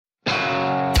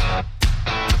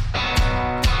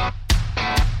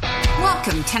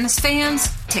Welcome, tennis fans,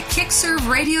 to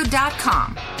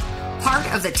KickServeRadio.com,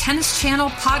 part of the Tennis Channel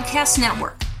Podcast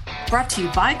Network. Brought to you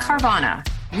by Carvana.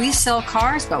 We sell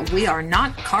cars, but we are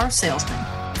not car salesmen.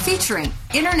 Featuring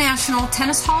International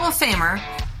Tennis Hall of Famer,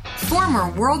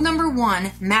 former world number one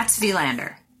Mats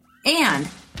Wilander, and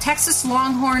Texas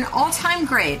Longhorn all-time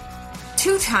great,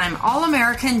 two-time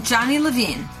All-American Johnny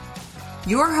Levine.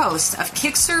 Your host of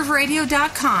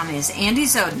KickServeRadio.com is Andy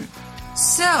Zoden.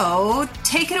 So,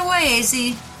 take it away,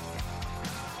 AZ.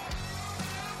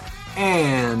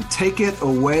 And take it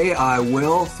away I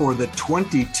will for the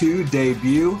 22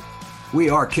 debut. We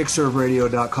are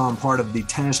KickServeRadio.com, part of the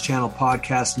Tennis Channel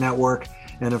Podcast Network.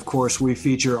 And, of course, we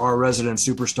feature our resident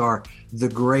superstar, the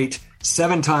great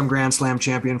seven-time Grand Slam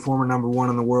champion, former number one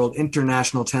in the world,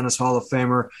 International Tennis Hall of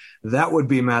Famer. That would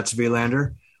be Mats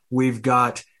Wilander. We've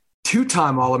got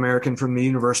two-time All-American from the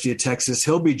University of Texas.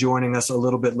 He'll be joining us a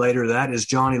little bit later. That is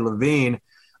Johnny Levine.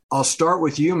 I'll start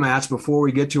with you, Mats, before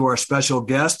we get to our special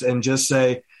guest and just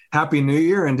say Happy New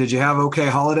Year. And did you have okay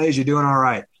holidays? You doing all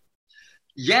right?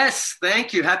 Yes,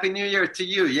 thank you. Happy New Year to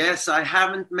you. Yes, I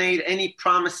haven't made any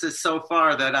promises so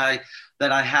far that I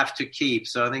have to keep.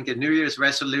 So I think a New Year's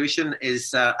resolution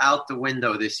is out the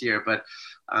window this year. But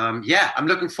I'm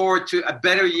looking forward to a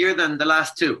better year than the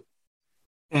last two.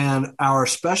 And our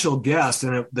special guest,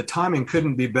 and the timing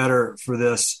couldn't be better for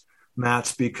this,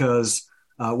 Mats, because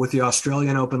with the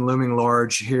Australian Open looming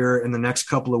large here in the next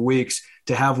couple of weeks,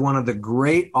 to have one of the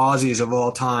great Aussies of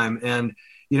all time. And,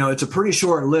 you know, it's a pretty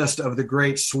short list of the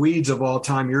great Swedes of all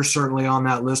time. You're certainly on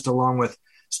that list, along with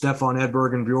Stefan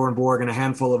Edberg and Bjorn Borg and a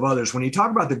handful of others. When you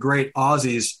talk about the great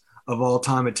Aussies of all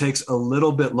time, it takes a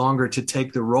little bit longer to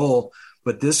take the role.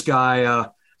 But this guy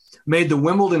made the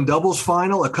Wimbledon doubles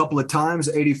final a couple of times,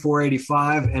 84,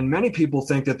 85. And many people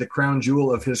think that the crown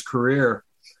jewel of his career,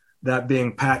 that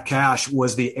being Pat Cash,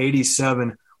 was the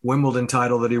 87 Wimbledon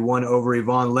title that he won over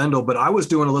Ivan Lendl. But I was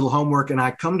doing a little homework, and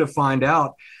I come to find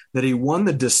out that he won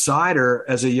the decider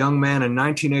as a young man in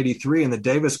 1983 in the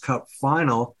Davis Cup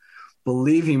final.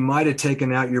 Believe he might have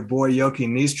taken out your boy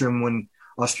Joachim Nystrom when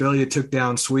Australia took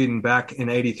down Sweden back in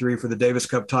 83 for the Davis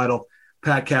Cup title.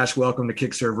 Pat Cash, welcome to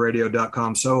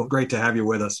KickServeRadio.com. So great to have you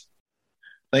with us.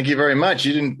 Thank you very much.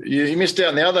 You missed out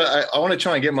on the other. I want to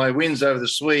try and get my wins over the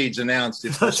Swedes announced.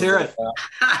 Let's hear it.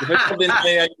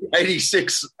 The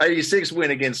 86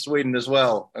 win against Sweden as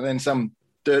well. And then some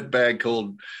dirtbag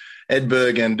called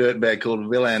Edberg and dirtbag called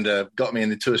Wilander got me in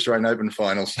the two Australian Open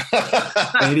finals.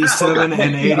 87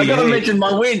 and 88. I've got to mention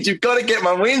my wins. You've got to get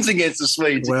my wins against the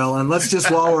Swedes. Well, and let's just,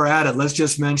 while we're at it, let's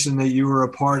just mention that you were a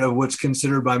part of what's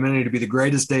considered by many to be the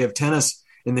greatest day of tennis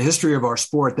in the history of our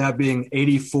sport, that being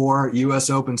 84 U.S.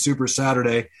 Open Super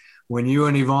Saturday, when you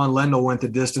and Ivan Lendl went the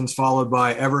distance, followed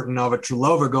by Everett and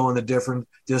Navratilova going the different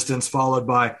distance, followed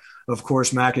by, of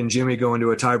course, Mac and Jimmy going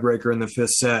to a tiebreaker in the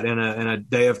fifth set, in a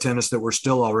day of tennis that we're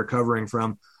still all recovering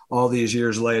from all these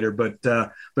years later. But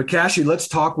Cashy, let's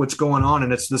talk what's going on.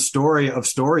 And it's the story of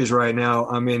stories right now.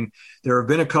 I mean, there have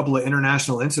been a couple of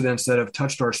international incidents that have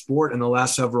touched our sport in the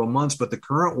last several months, but the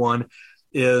current one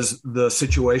is the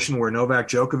situation where Novak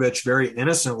Djokovic, very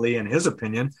innocently, in his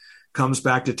opinion, comes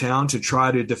back to town to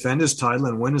try to defend his title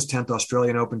and win his 10th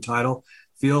Australian Open title,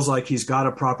 feels like he's got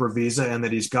a proper visa and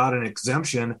that he's got an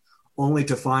exemption, only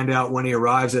to find out when he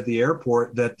arrives at the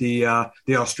airport that the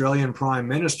Australian Prime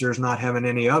Minister is not having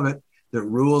any of it, that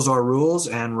rules are rules.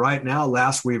 And right now,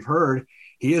 last we've heard,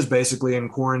 he is basically in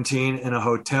quarantine in a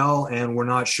hotel, and we're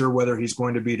not sure whether he's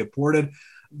going to be deported.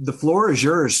 The floor is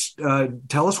yours.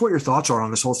 Tell us what your thoughts are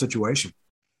on this whole situation.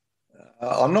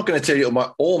 I'm not going to tell you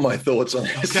all my thoughts on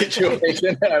this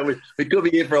situation. We could be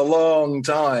here for a long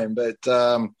time, but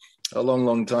a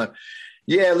long time.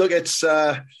 Yeah, look, it's.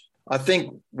 I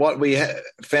think what we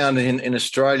found in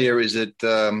Australia is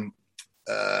that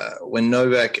when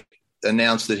Novak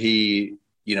announced that he,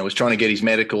 was trying to get his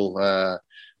medical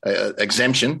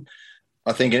exemption,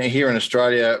 I think here in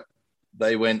Australia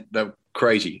they went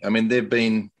crazy. I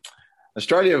mean,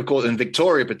 Australia, of course, and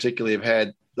Victoria particularly, have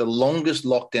had the longest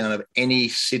lockdown of any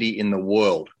city in the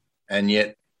world, and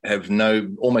yet have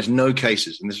almost no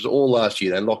cases. And this was all last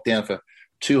year. They locked down for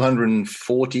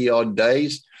 240 odd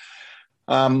days.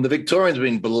 The Victorians have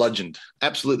been bludgeoned,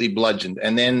 absolutely bludgeoned.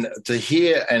 And then to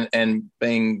hear and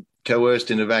being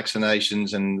coerced into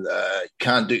vaccinations and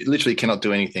literally cannot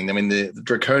do anything. I mean, the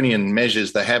draconian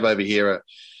measures they have over here are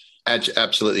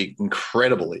absolutely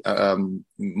incredibly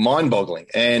mind-boggling.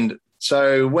 And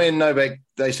so when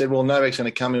they said, well, Novak's going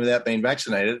to come in without being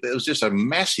vaccinated, it was just a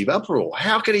massive uproar.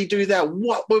 How could he do that?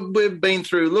 What we've been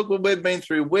through, look what we've been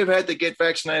through. We've had to get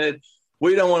vaccinated.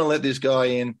 We don't want to let this guy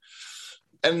in.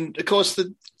 And of course,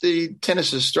 the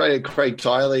Tennis Australia, Craig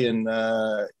Tiley,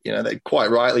 and they quite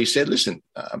rightly said, listen,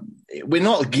 we're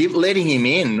not letting him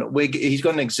in. He's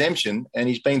got an exemption, and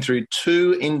he's been through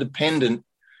 2 independent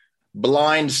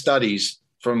blind studies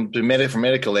from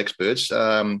medical experts,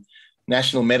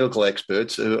 national medical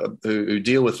experts who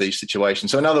deal with these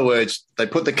situations. So in other words, they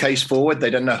put the case forward.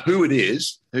 They don't know who it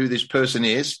is, who this person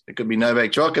is. It could be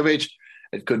Novak Djokovic.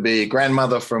 It could be a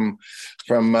grandmother from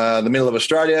the middle of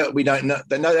Australia. We don't know.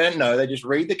 They don't know. They just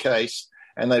read the case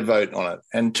and they vote on it.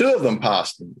 And 2 of them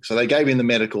passed. So they gave him the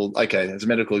medical, okay, there's a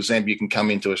medical exemption, you can come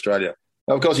into Australia.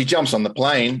 Well, of course, he jumps on the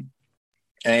plane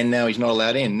and now he's not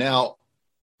allowed in. Now,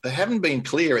 they haven't been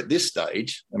clear at this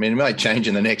stage. I mean, it might change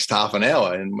in the next half an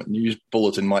hour and news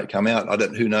bulletin might come out.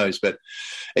 Who knows? But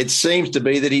it seems to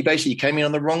be that he basically came in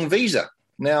on the wrong visa.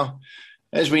 Now,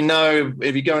 as we know,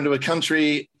 if you go into a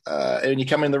country and you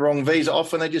come in the wrong visa,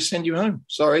 often they just send you home.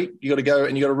 Sorry, you got to go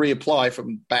and you got to reapply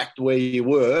from back to where you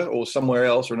were or somewhere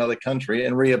else or another country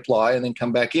and reapply and then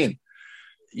come back in.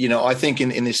 I think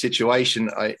in this situation,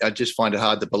 I just find it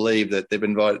hard to believe that they've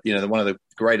invited, one of the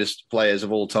greatest players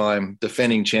of all time,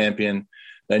 defending champion.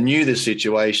 They knew the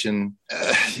situation.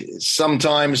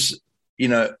 Sometimes,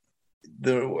 so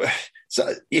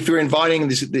if you're inviting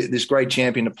this great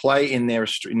champion to play in the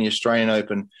Australian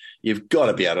Open, you've got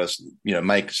to be able to,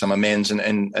 make some amends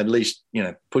and at least,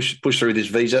 push through this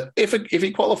visa if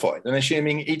he qualified. And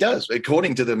assuming he does,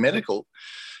 according to the medical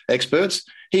experts,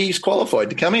 he's qualified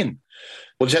to come in.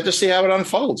 We'll just have to see how it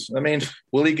unfolds. I mean,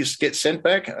 will he just get sent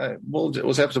back? We'll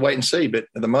have to wait and see. But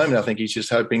at the moment, I think he's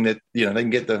just hoping that, they can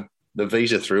get the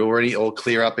visa through already or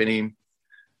clear up any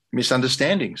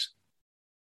misunderstandings.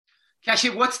 Kashi,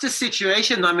 what's the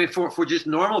situation? I mean, for just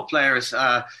normal players,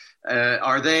 are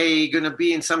they going to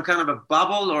be in some kind of a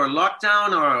bubble or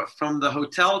lockdown, or from the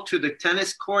hotel to the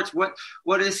tennis courts? What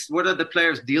are the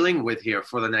players dealing with here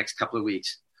for the next couple of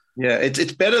weeks? Yeah,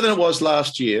 it's better than it was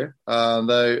last year,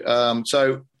 though.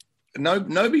 So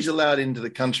nobody's allowed into the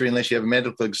country unless you have a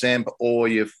medical exam or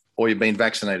you've been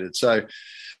vaccinated. So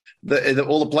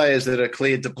all the players that are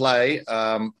cleared to play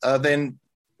are then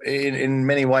in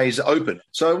many ways open.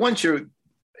 So once you're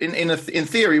in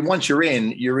theory, once you're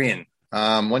in, you're in.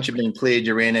 Once you've been cleared,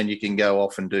 you're in, and you can go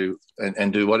off and do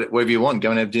whatever you want. Go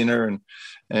and have dinner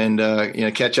and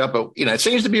catch up. But it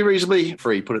seems to be reasonably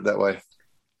free. Put it that way.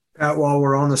 Pat, while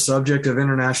we're on the subject of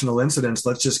international incidents,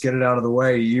 let's just get it out of the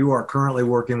way. You are currently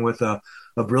working with a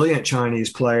brilliant Chinese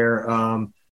player,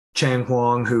 Chang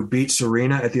Huang, who beat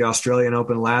Serena at the Australian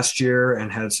Open last year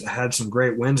and has had some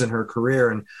great wins in her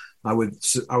career. And I would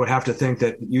have to think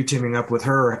that you teaming up with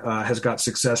her has got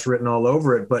success written all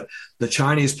over it. But the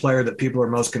Chinese player that people are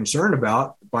most concerned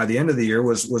about by the end of the year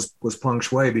was Peng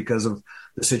Shuai, because of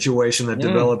the situation that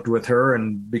developed with her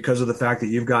and because of the fact that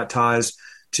you've got ties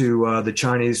to the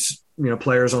Chinese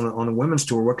players on the women's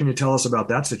tour. What can you tell us about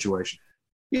that situation?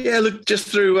 Yeah, look, just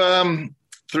through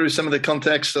some of the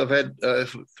contacts I've had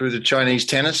through the Chinese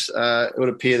tennis, it would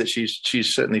appear that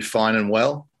she's certainly fine and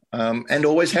well, and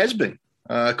always has been,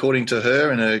 according to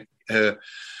her and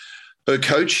her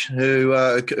coach,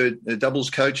 who doubles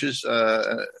coaches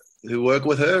who work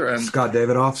with her. Scotty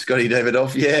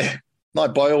Davidoff, yeah.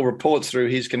 Like by all reports through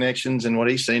his connections and what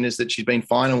he's seen is that she's been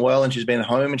fine and well, and she's been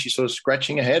home, and she's sort of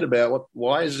scratching her head about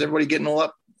why is everybody getting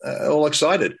all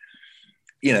excited?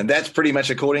 That's pretty much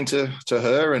according to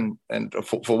her and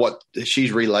for what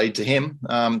she's relayed to him,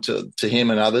 to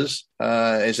him and others,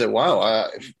 is that, wow,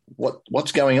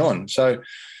 what's going on? So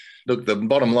look, the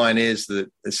bottom line is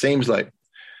that it seems like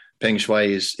Peng Shuai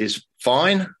is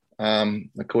fine,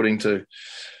 according to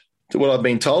what I've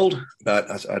been told, but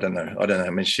I don't know. I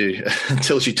mean,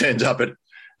 until she turns up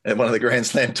at one of the Grand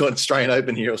Slam Australian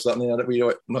Open here or something, I'm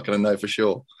not going to know for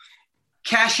sure.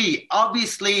 Kashi,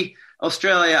 obviously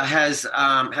Australia has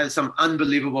some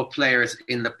unbelievable players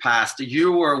in the past.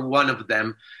 You were one of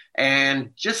them.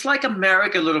 And just like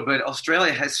America a little bit,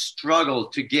 Australia has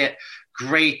struggled to get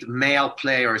great male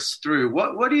players through.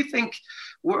 What do you think?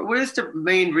 What is the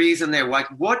main reason there? Like,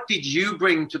 what did you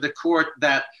bring to the court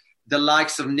that the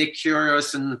likes of Nick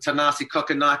Kyrgios and Thanasi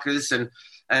Kokkinakis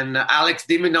and Alex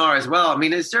de Minaur as well? I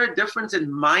mean, is there a difference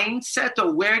in mindset,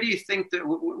 or where do you think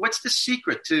what's the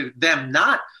secret to them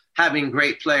not having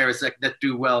great players that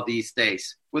do well these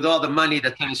days with all the money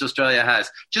that Tennis Australia has,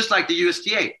 just like the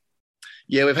USTA?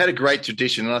 Yeah, we've had a great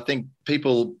tradition, and I think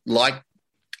people like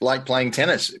playing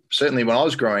tennis. Certainly when I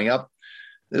was growing up,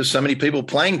 there's so many people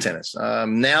playing tennis.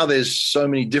 Now there's so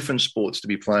many different sports to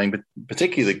be playing, but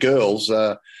particularly the girls.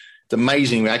 It's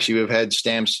amazing. Actually, we've had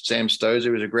Sam Stosur,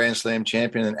 who was a Grand Slam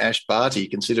champion, and Ash Barty,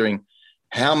 considering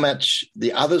how much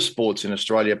the other sports in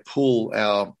Australia pull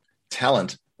our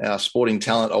talent our sporting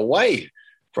talent away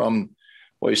from,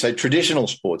 what you say, traditional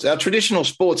sports. Our traditional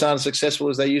sports aren't as successful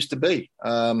as they used to be.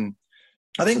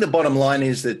 I think the bottom line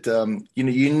is that,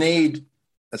 you need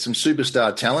some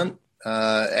superstar talent,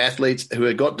 athletes who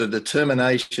have got the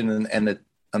determination and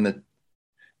the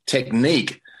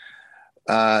technique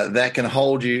that can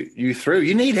hold you through.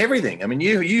 You need everything. I mean,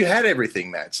 you had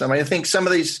everything, Matt. So, I mean, I think some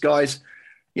of these guys,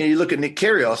 you look at Nick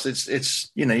Kyrgios, it's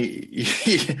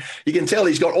you can tell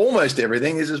he's got almost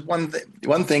everything. There's just one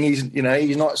thing he's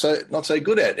not so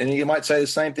good at, and you might say the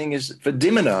same thing is for De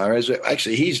Minaur. As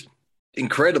actually, he's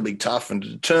incredibly tough and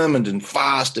determined and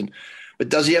fast, but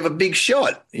does he have a big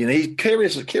shot?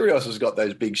 Kyrgios has got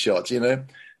those big shots. Thanasi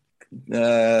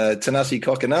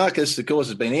Kokkinakis, of course,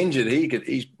 has been injured.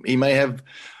 He may have,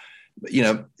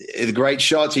 the great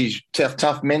shots. He's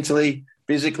tough mentally.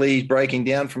 Physically, he's breaking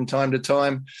down from time to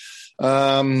time,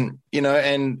 the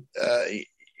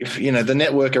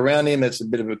network around him, that's a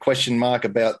bit of a question mark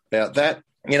about that.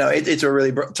 It's a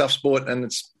really tough sport, and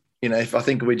it's, I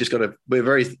think we're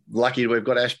very lucky we've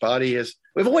got Ash Barty.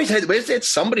 We've always had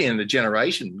somebody in the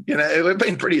generation. We've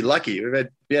been pretty lucky.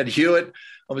 We had Hewitt,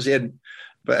 obviously had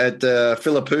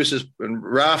Philippoussis and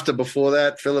Rafter before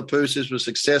that. Philippoussis was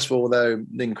successful, though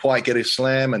didn't quite get a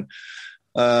slam, and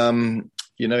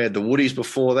we had the Woodies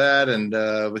before that, and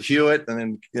with Hewitt,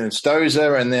 and then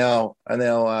Stosur, and now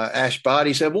Ash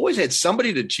Barty. So I've always had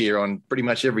somebody to cheer on pretty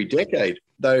much every decade.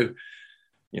 Though,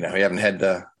 we haven't had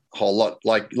the whole lot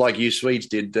like you Swedes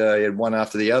did. You had one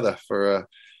after the other for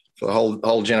the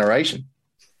whole generation.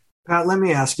 Pat, let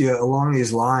me ask you along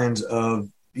these lines of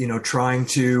trying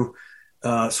to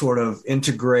sort of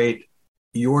integrate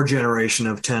your generation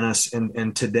of tennis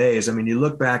and today's. I mean, you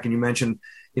look back and you mentioned,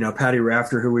 Patty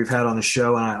Rafter, who we've had on the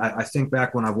show. And I think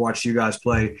back when I've watched you guys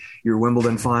play your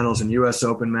Wimbledon finals and US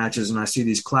Open matches, and I see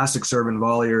these classic serve and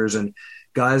volleyers and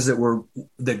guys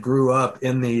that grew up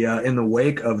in the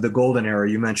wake of the golden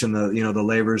era. You mentioned the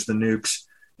Lavers, the Nukes,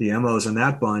 the Emmos, and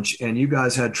that bunch. And you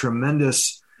guys had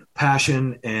tremendous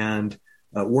passion and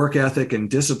work ethic and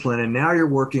discipline. And now you're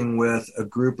working with a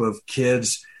group of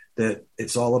kids that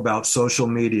it's all about social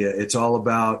media. It's all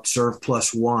about serve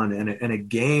plus one and a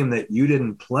game that you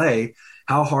didn't play.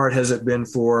 How hard has it been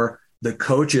for the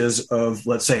coaches of,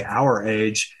 let's say, our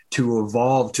age to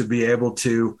evolve to be able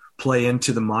to play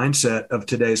into the mindset of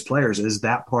today's players? Is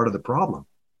that part of the problem?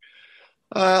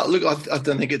 Look, I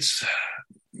don't think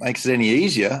makes it any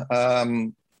easier.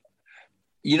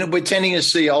 We're tending to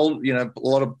see a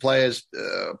lot of players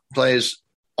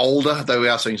older, though we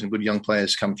are seeing some good young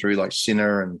players come through like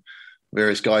Sinner and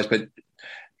various guys. But,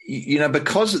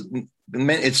 because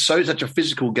it's such a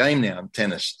physical game now in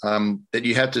tennis that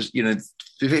you have to,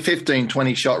 15,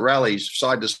 20 shot rallies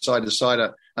side to side to side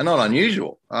are not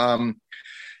unusual.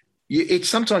 It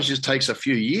sometimes just takes a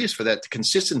few years for that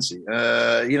consistency.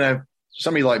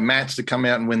 Somebody like Mats to come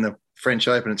out and win the French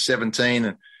Open at 17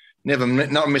 and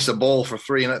not miss a ball for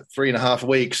three and a half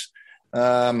weeks.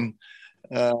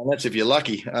 That's if you're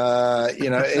lucky.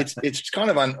 It's kind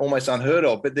of almost unheard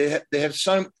of. But they have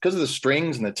because of the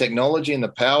strings and the technology and the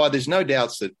power. There's no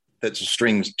doubts that the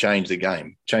strings change the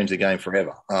game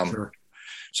forever. Sure.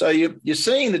 So you're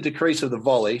seeing the decrease of the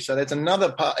volley. So that's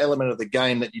another element of the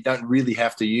game that you don't really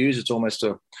have to use. It's almost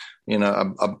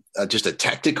just a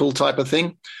tactical type of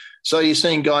thing. So you're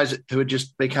seeing guys who are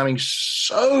just becoming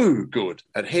so good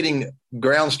at hitting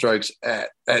ground strokes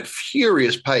at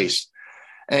furious pace,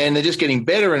 and they're just getting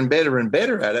better and better and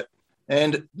better at it.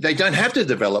 And they don't have to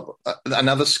develop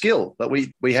another skill that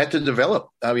we had to develop.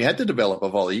 We had to develop a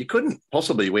volley. You couldn't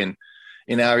possibly win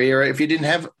in our era if you didn't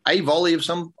have a volley of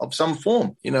some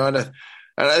form. And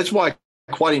that's why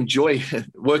I quite enjoy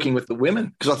working with the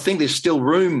women, because I think there's still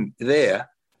room there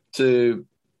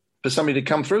for somebody to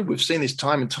come through. We've seen this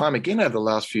time and time again over the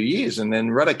last few years. And then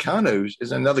Raducanu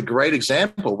is another great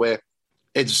example where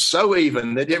it's so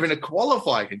even that even a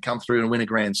qualifier can come through and win a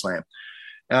Grand Slam,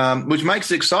 which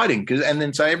makes it exciting.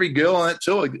 So every girl on that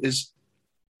tour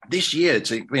this year, it's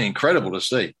been incredible to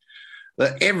see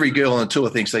that every girl on the tour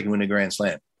thinks they can win a Grand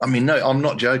Slam. I mean, no, I'm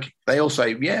not joking. They all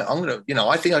say, yeah, I'm going to,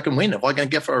 I think I can win. If I can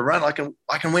get for a run, I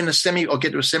can win a semi or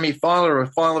get to a semi-final or a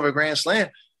final of a Grand Slam.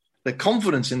 The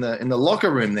confidence in the locker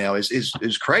room now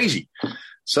is crazy.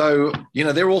 So,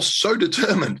 they're all so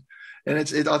determined. And I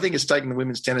think it's taken the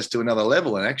women's tennis to another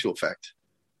level in actual fact.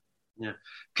 Yeah.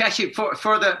 Kashi, for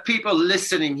the people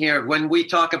listening here, when we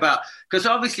talk about, because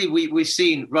obviously we've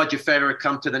seen Roger Federer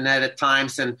come to the net at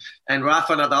times and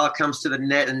Rafa Nadal comes to the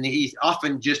net and he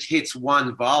often just hits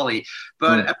one volley.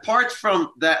 But apart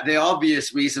from that, the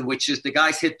obvious reason, which is the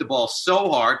guys hit the ball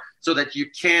so hard so that you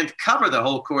can't cover the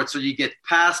whole court, so you get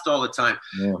passed all the time.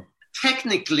 Yeah.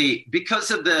 technically,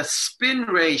 because of the spin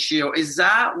ratio, is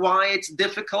that why it's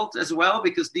difficult as well?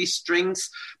 Because these strings,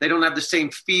 they don't have the same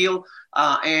feel,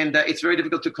 and it's very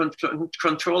difficult to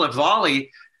control a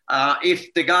volley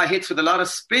if the guy hits with a lot of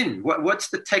spin. What's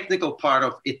the technical part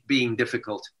of it being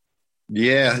difficult?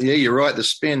 Yeah, you're right. The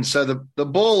spin. So the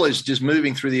ball is just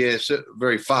moving through the air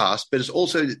very fast, but it's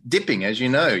also dipping, as you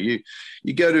know. You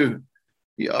go to.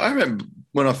 I remember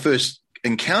when I first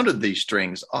encountered these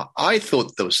strings, I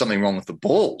thought there was something wrong with the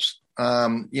balls.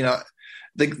 The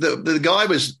guy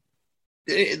was.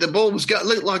 The ball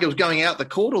looked like it was going out the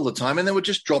court all the time, and they would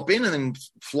just drop in and then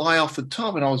fly off the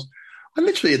top. And I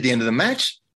literally at the end of the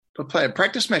match, I played a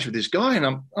practice match with this guy, and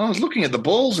I was looking at the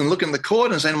balls and looking at the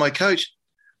court and saying to my coach,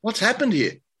 "What's happened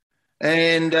here?"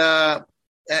 And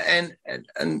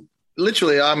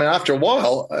literally, I mean, after a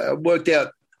while, I worked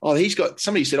out.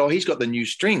 Somebody said, he's got the new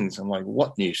strings. I'm like,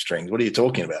 what new strings? What are you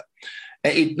talking about?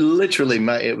 And it literally,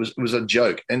 it was a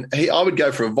joke. And I would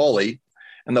go for a volley,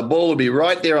 and the ball would be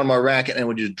right there on my racket, and it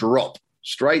would just drop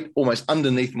straight, almost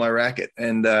underneath my racket.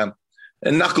 And a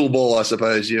knuckleball, I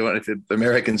suppose, if the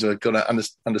Americans are going to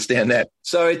understand that.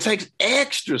 So it takes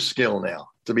extra skill now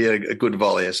to be a good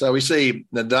volleyer. So we see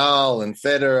Nadal and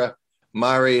Federer,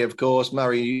 Murray, of course.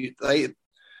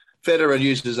 Federer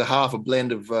uses half a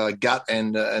blend of gut,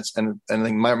 and I think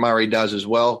Murray does as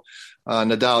well.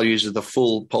 Nadal uses the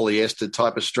full polyester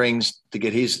type of strings to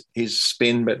get his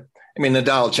spin. But, I mean,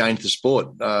 Nadal changed the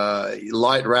sport.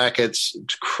 Light rackets,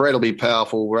 incredibly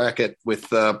powerful racket with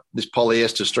this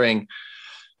polyester string.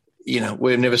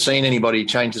 We've never seen anybody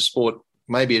change the sport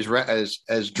maybe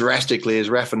as drastically as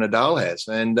Rafa Nadal has.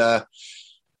 And,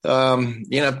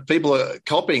 people are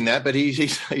copying that, but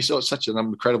he's such an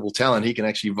incredible talent. He can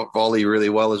actually volley really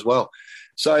well as well.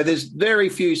 So there's very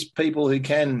few people who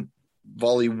can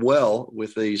volley well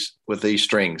with these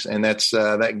strings. And that's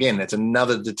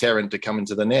another deterrent to come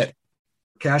into the net.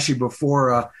 Cashy,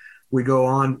 before we go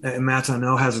on, and Mats, I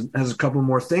know has a couple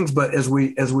more things, but as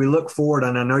we look forward,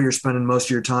 and I know you're spending most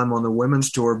of your time on the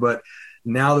women's tour, but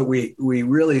now that we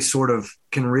really sort of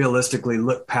can realistically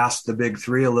look past the big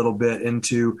three a little bit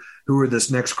into who are this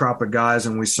next crop of guys,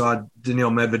 and we saw Daniil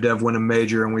Medvedev win a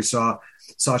major, and we saw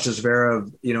Sasha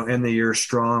Zverev, end the year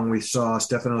strong. We saw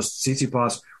Stefanos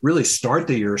Tsitsipas really start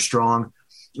the year strong.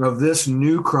 Of this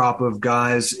new crop of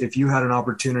guys, if you had an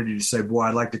opportunity to say, boy,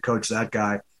 I'd like to coach that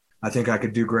guy, I think I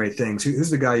could do great things.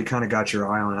 Who's the guy you kind of got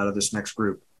your eye on out of this next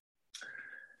group?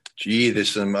 Gee,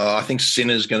 there's some. I think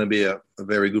Sinner's going to be a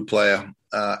very good player.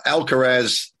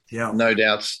 Alcaraz, no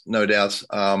doubts.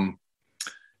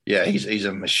 He's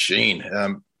a machine.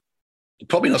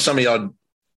 Probably not somebody I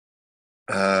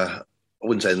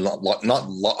wouldn't say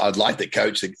I'd like to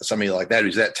coach somebody like that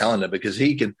who's that talented, because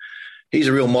he's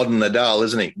a real modern Nadal,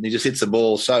 isn't he? He just hits the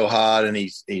ball so hard, and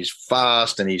he's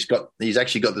fast, and he's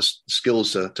actually got the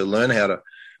skills to learn how to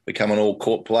become an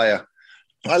all-court player.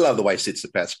 I love the way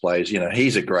Tsitsipas plays.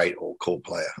 He's a great all-court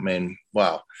player. I mean,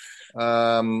 wow.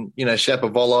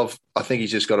 Shapovalov, I think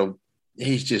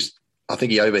I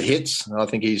think he overhits. I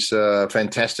think he's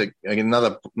fantastic.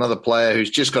 Another player who's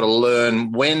just got to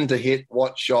learn when to hit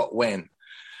what shot when.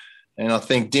 And I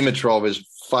think Dimitrov has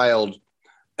failed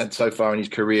so far in his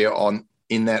career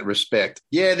in that respect.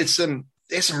 Yeah, there's some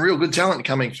real good talent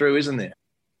coming through, isn't there?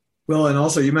 Well, and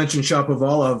also you mentioned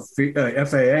Shapovalov,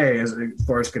 FAA, as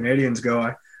far as Canadians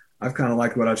go. I've kind of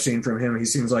liked what I've seen from him. He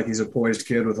seems like he's a poised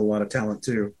kid with a lot of talent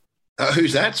too.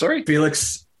 Who's that? Sorry?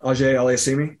 Felix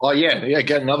Auger-Aliassime. Oh, yeah,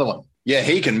 get another one. Yeah,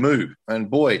 he can move. And,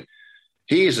 boy,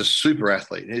 he is a super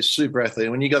athlete. He's a super athlete.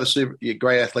 When you got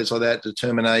great athletes like that,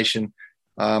 determination.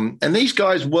 And these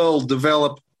guys will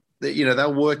develop,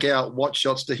 they'll work out what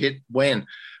shots to hit when.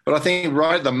 But I think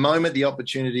right at the moment, the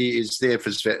opportunity is there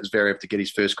for Zverev to get his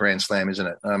first Grand Slam, isn't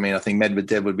it? I mean, I think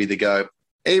Medvedev would be the go.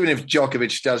 Even if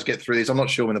Djokovic does get through this, I'm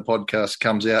not sure when the podcast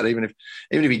comes out, even if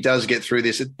he does get through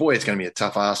this, it's going to be a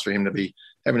tough ask for him to be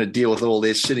having to deal with all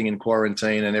this, sitting in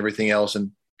quarantine and everything else,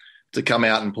 and to come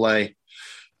out and play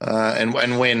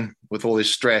and win with all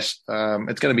this stress.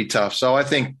 It's going to be tough. So I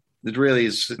think it really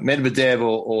is Medvedev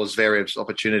or Zverev's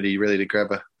opportunity really to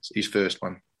grab his first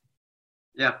one.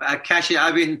 Yeah, Cashy,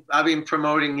 I've been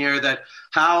promoting here that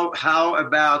how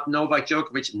about Novak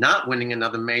Djokovic not winning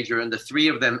another major, and the three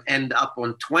of them end up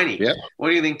on 20? Yeah. What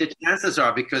do you think the chances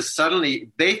are? Because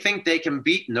suddenly they think they can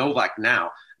beat Novak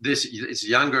now, this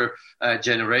younger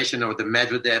generation, or the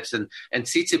Medvedevs and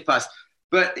Tsitsipas.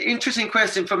 But the interesting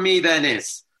question for me then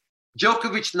is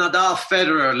Djokovic, Nadal,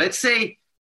 Federer, let's say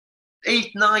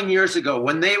 8-9 years ago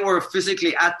when they were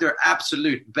physically at their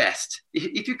absolute best.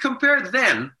 If you compare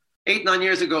them 8-9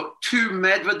 years ago, to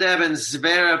Medvedev and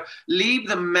Zverev, leave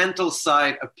the mental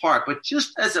side apart. But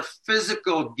just as a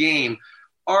physical game,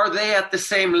 are they at the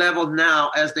same level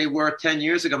now as they were 10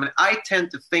 years ago? I mean, I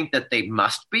tend to think that they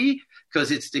must be,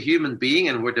 because it's the human being,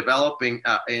 and we're developing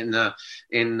in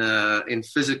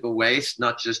physical ways,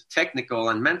 not just technical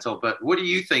and mental. But what do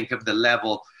you think of the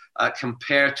level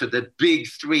compared to the big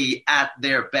three at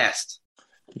their best?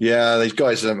 Yeah, these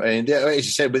guys. I mean, as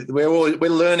you said, we're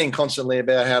learning constantly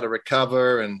about how to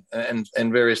recover and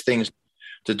various things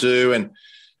to do. And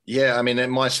yeah, I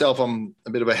mean, myself, I'm a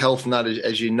bit of a health nut,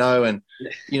 as you know, and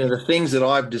the things that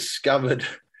I've discovered,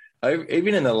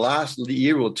 even in the last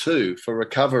year or two, for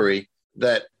recovery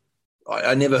that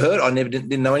I never heard,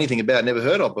 didn't know anything about, never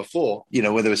heard of before.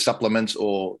 Whether it was supplements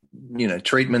or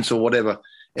treatments or whatever.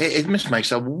 It just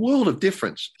makes a world of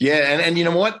difference. Yeah, and you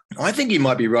know what? I think you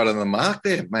might be right on the mark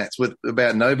there, Mats,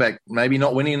 about Novak maybe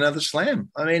not winning another slam.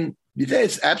 I mean,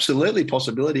 there's absolutely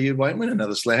possibility he won't win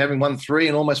another slam, having won 3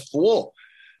 and almost 4.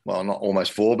 Well, not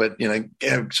almost 4, but,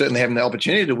 certainly having the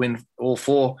opportunity to win all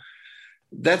 4.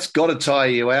 That's got to tire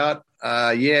you out.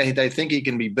 They think he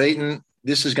can be beaten.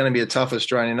 This is going to be a tough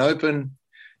Australian Open.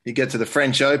 You get to the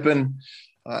French Open.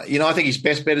 I think his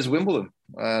best bet is Wimbledon.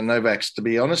 Novak's, to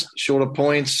be honest, shorter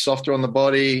points, softer on the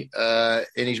body, and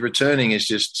his returning is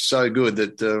just so good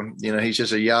that he's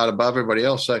just a yard above everybody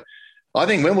else. So I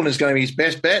think Wimbledon is going to be his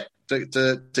best bet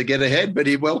to get ahead, but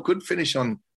he well could finish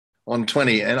on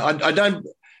 20. And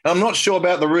I'm not sure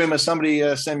about the rumor.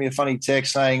 Somebody sent me a funny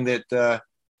text saying that the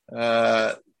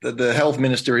health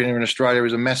minister here in Australia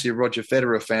is a massive Roger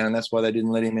Federer fan, and that's why they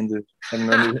didn't let him into.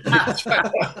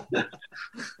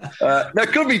 That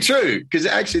could be true, because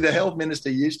actually the health minister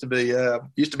used to be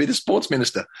the sports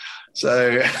minister.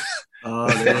 So,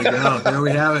 there we go. There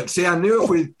we have it. See, I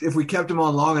knew if we kept him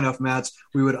on long enough, Mats,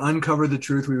 we would uncover the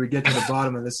truth. We would get to the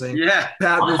bottom of this thing. Yeah,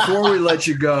 Pat. Before we let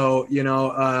you go,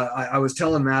 I was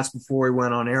telling Mats before we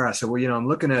went on air. I said, well, I'm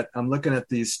looking at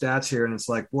these stats here, and it's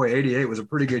like, boy, 88 was a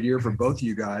pretty good year for both of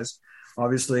you guys.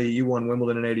 Obviously, you won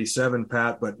Wimbledon in 87,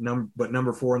 Pat, but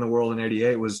number 4 in the world in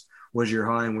 88 was your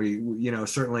high, and we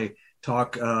certainly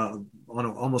talk on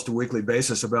almost a weekly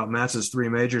basis about Mats's 3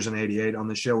 majors in 88 on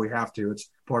the show. We have to. It's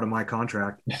part of my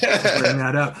contract. Bring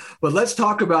that up. But let's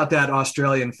talk about that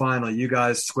Australian final. You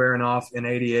guys squaring off in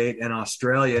 88 in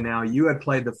Australia. Now, you had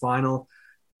played the final.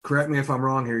 Correct me if I'm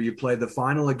wrong here. You played the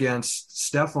final against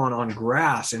Stefan on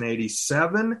grass in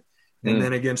 87, and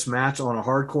then against Mats on a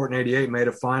hard court in 88, made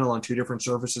a final on 2 different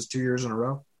surfaces 2 years in a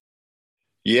row.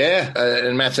 Yeah,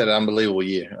 and Mats had an unbelievable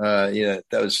year.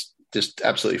 That was just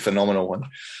absolutely phenomenal one.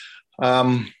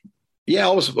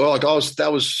 That was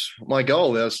my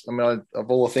goal. Of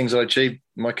all the things I achieved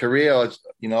in my career, I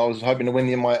was hoping to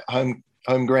win my home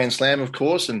Grand Slam, of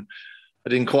course, and I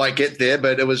didn't quite get there.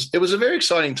 But it was a very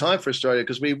exciting time for Australia,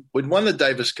 because we'd won the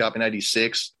Davis Cup in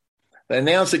 '86. They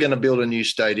announced they're going to build a new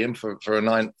stadium for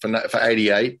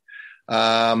 88.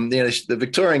 The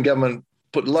Victorian government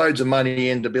put loads of money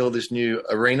in to build this new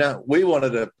arena. We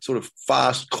wanted a sort of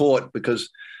fast court, because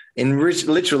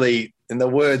literally, in the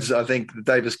words, I think the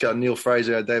Davis Cup, Neil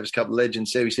Fraser, our Davis Cup legend,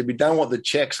 said, we said, we don't want the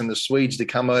Czechs and the Swedes to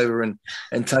come over and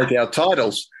take our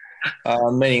titles,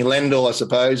 meaning Lendl, I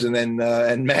suppose, and then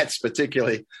and Mats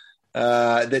particularly.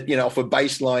 That for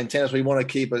baseline tennis, we want to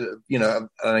keep a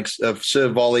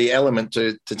serve volley element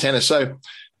to tennis. So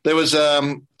there was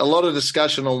a lot of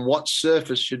discussion on what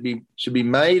surface should be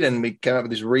made, and we came up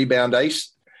with this Rebound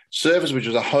Ace surface, which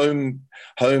was a home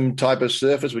type of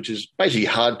surface, which is basically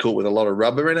hard court with a lot of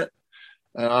rubber in it.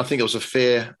 And I think it was a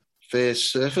fair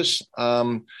surface.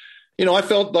 I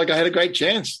felt like I had a great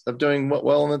chance of doing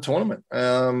well in the tournament.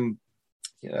 And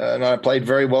I played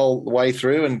very well the way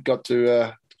through, and got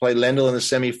to play Lendl in the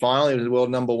semi-final. He was world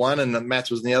number 1, and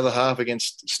Mats was in the other half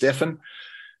against Stefan.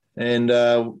 And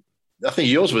I think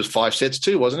yours was 5 sets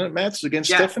too, wasn't it, Mats,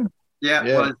 against Stefan? Yeah,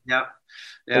 it was.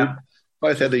 Yeah. We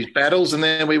both had these battles, and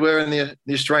then we were in the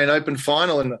Australian Open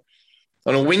final, and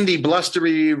on a windy,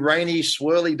 blustery, rainy,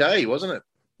 swirly day, wasn't it?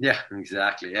 Yeah,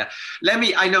 exactly. Yeah.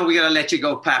 I know we got to let you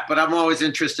go, Pat, but I'm always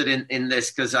interested in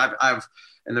this, because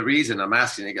and the reason I'm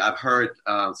asking, I've heard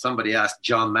somebody ask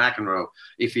John McEnroe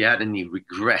if he had any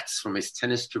regrets from his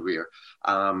tennis career.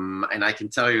 And I can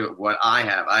tell you what I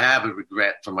have. I have a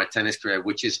regret from my tennis career,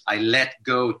 which is I let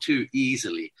go too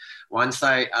easily. Once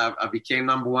I became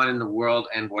number 1 in the world,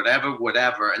 and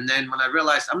whatever. And then when I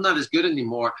realized I'm not as good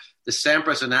anymore, the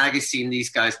Sampras and Agassi and these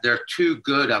guys, they're too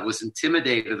good. I was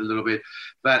intimidated a little bit,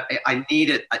 but I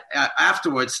needed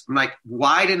afterwards. I'm like,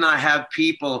 why didn't I have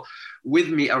people with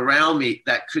me, around me,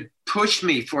 that could push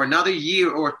me for another year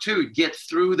or two, get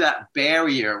through that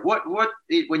barrier? What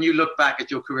when you look back at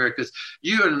your career, because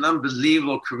you had an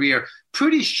unbelievable career,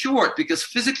 pretty short because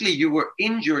physically you were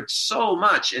injured so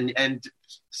much and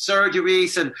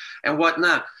surgeries and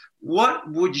whatnot. What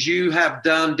would you have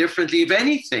done differently, if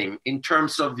anything, in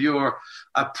terms of your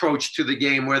approach to the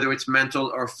game, whether it's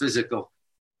mental or physical?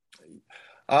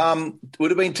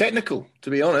 Would have been technical, to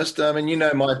be honest. I mean,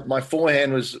 my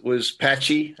forehand was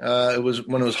patchy. It was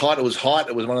when it was hot. It was hot.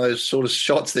 It was one of those sort of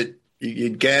shots that you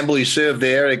gamble, you serve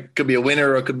there. It could be a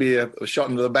winner or it could be a shot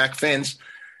into the back fence.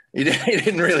 You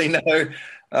didn't really know.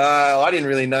 I didn't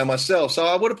really know myself, so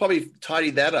I would have probably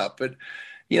tidied that up. But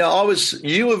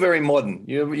you were very modern.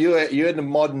 You had a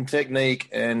modern technique,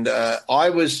 and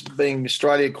I was, being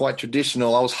Australia, quite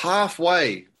traditional. I was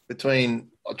halfway between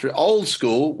old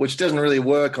school, which doesn't really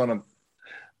work on and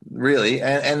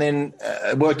then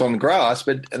it worked on grass,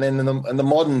 and then in the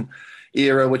modern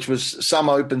era, which was some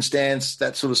open stance,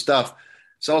 that sort of stuff.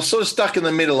 So I was sort of stuck in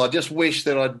the middle. I just wish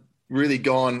that I'd really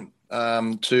gone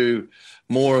to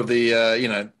more of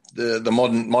the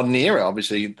modern era,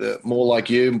 obviously, more like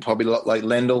you and probably like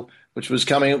Lendl, which was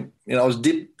coming.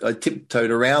 I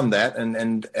tiptoed around that, and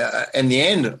in the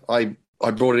end, I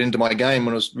brought it into my game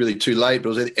when it was really too late, but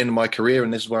it was at the end of my career,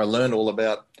 and this is where I learned all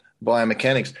about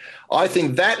biomechanics. I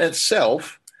think that in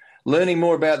itself, learning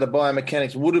more about the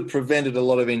biomechanics, would have prevented a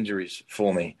lot of injuries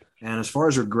for me. And as far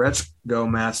as regrets go,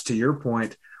 Mats, to your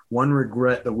point, one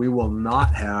regret that we will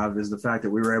not have is the fact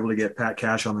that we were able to get Pat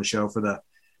Cash on the show for the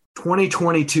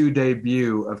 2022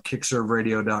 debut of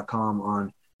KickServeRadio.com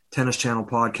on Tennis Channel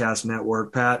Podcast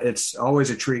Network. Pat, it's always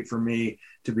a treat for me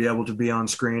to be able to be on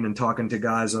screen and talking to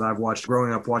guys that I've watched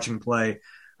growing up watching play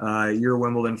your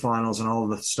Wimbledon finals and all of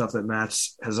the stuff that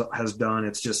Mats has done.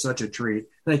 It's just such a treat.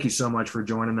 Thank you so much for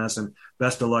joining us, and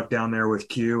best of luck down there with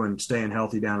Q and staying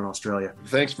healthy down in Australia.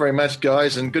 Thanks very much,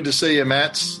 guys, and good to see you,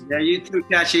 Mats. Yeah, you too,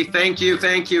 Cashy. Thank you.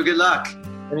 Good luck.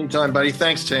 Anytime, buddy.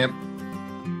 Thanks, champ.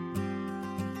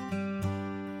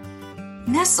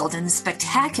 Nestled in the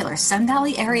spectacular Sun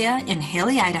Valley area in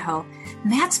Haley, Idaho,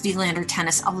 Mats Wilander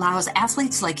Tennis allows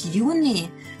athletes like you and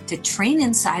me to train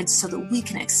inside so that we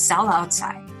can excel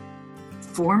outside.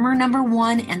 Former number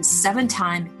 1 and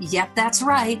 7-time, yep, that's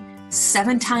right,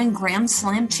 7-time Grand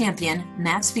Slam champion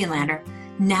Mats Wilander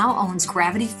now owns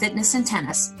Gravity Fitness and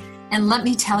Tennis. And let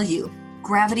me tell you,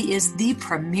 Gravity is the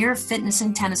premier fitness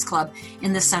and tennis club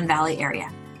in the Sun Valley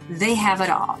area. They have it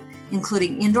all,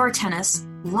 including indoor tennis,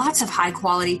 lots of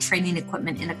high-quality training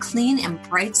equipment in a clean and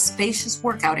bright, spacious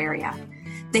workout area.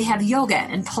 They have yoga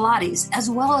and Pilates, as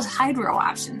well as hydro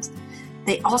options.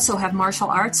 They also have martial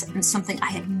arts and something I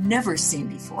had never seen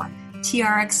before,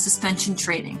 TRX suspension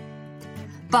training.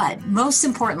 But most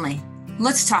importantly,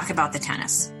 let's talk about the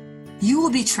tennis. You will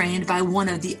be trained by one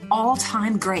of the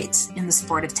all-time greats in the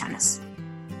sport of tennis.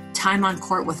 Time on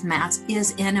court with Mats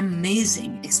is an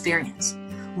amazing experience,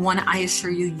 one I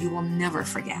assure you will never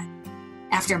forget.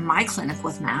 After my clinic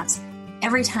with Mats,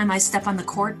 every time I step on the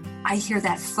court, I hear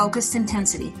that focused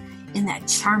intensity in that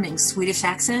charming Swedish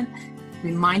accent,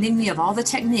 reminding me of all the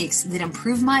techniques that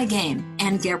improve my game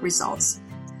and get results.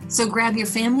 So grab your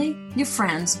family, your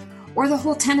friends, or the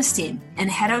whole tennis team and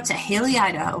head out to Haley,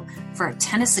 Idaho for a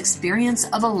tennis experience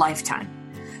of a lifetime.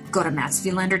 Go to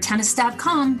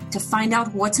MatsWilanderTennis.com to find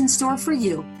out what's in store for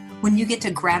you when you get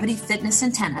to Gravity Fitness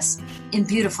and Tennis in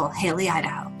beautiful Haley,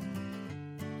 Idaho.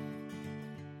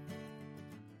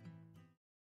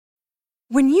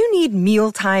 When you need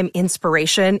mealtime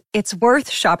inspiration, it's worth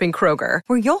shopping Kroger,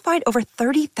 where you'll find over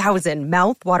 30,000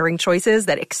 mouth-watering choices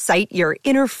that excite your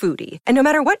inner foodie. And no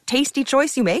matter what tasty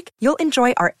choice you make, you'll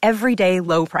enjoy our everyday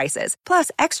low prices, plus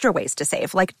extra ways to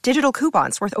save, like digital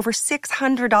coupons worth over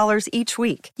 $600 each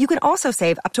week. You can also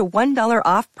save up to $1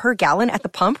 off per gallon at the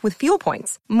pump with fuel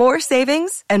points. More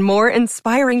savings and more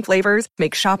inspiring flavors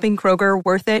make shopping Kroger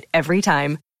worth it every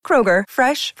time. Kroger,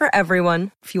 fresh for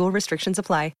everyone. Fuel restrictions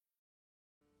apply.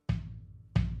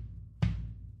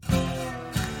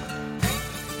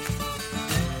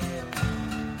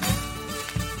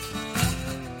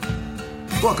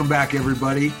 Welcome back,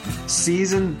 everybody.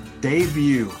 Season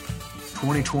debut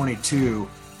 2022,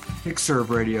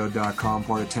 KickServeRadio.com,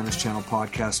 part of Tennis Channel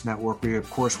Podcast Network. We, of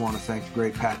course, want to thank the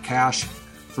great Pat Cash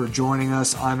for joining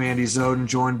us. I'm Andy Zoden,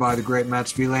 joined by the great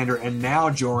Mats Wilander, and now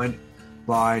joined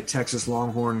by Texas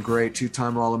Longhorn great,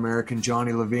 2-time All-American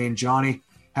Johnny Levine. Johnny,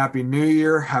 Happy New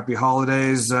Year, Happy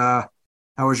Holidays. How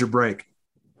was your break? It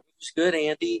was good,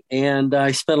 Andy, and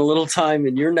I spent a little time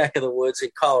in your neck of the woods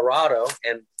in Colorado,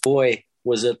 and boy,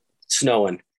 was it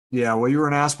snowing. Yeah, well, you were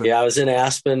in Aspen. Yeah, I was in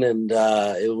Aspen, and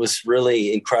it was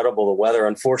really incredible, the weather.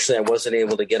 Unfortunately, I wasn't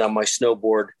able to get on my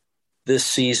snowboard this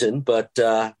season, but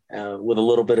with a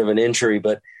little bit of an injury,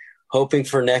 but hoping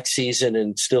for next season,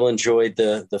 and still enjoyed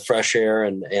the fresh air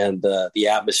and the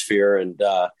atmosphere. And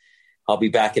I'll be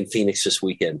back in Phoenix this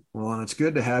weekend. Well, and it's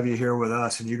good to have you here with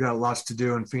us. And you got lots to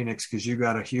do in Phoenix because you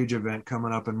got a huge event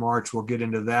coming up in March. We'll get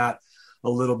into that a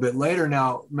little bit later.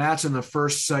 Now, Matt's in the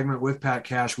first segment with Pat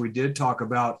Cash. We did talk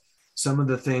about some of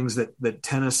the things that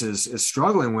tennis is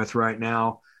struggling with right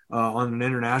now on an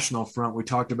international front. We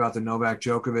talked about the Novak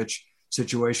Djokovic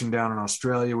situation down in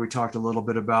Australia. We talked a little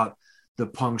bit about the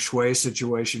Peng Shuai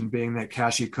situation, being that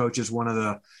Cashy coaches one of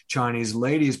the Chinese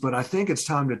ladies. But I think it's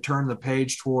time to turn the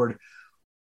page toward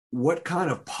what kind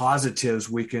of positives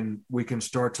we can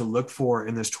start to look for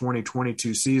in this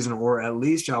 2022 season, or at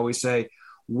least, shall we say,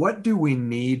 what do we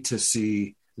need to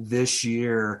see this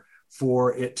year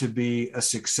for it to be a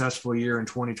successful year in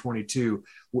 2022?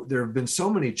 There have been so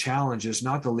many challenges,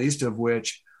 not the least of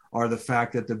which are the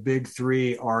fact that the big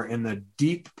three are in the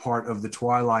deep part of the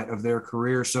twilight of their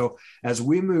career. So as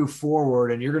we move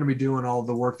forward, and you're going to be doing all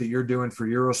the work that you're doing for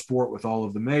Eurosport with all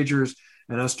of the majors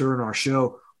and us during our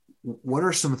show, what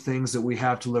are some things that we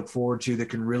have to look forward to that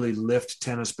can really lift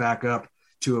tennis back up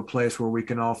to a place where we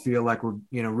can all feel like we're,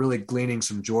 really gleaning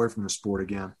some joy from the sport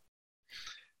again?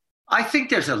 I think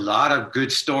there's a lot of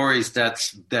good stories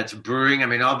that's brewing. I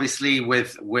mean, obviously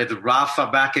with Rafa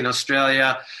back in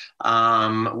Australia,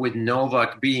 with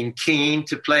Novak being keen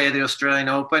to play at the Australian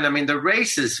Open. I mean, the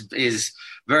race is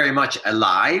very much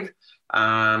alive.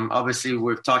 Obviously,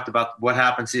 we've talked about what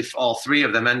happens if all three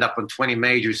of them end up on 20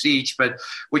 majors each, but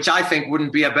which I think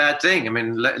wouldn't be a bad thing. I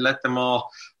mean, let them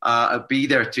all be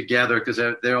there together because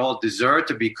they all deserve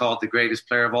to be called the greatest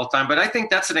player of all time. But I think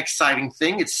that's an exciting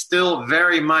thing. It's still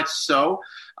very much so.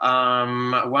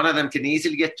 One of them can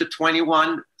easily get to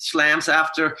 21 slams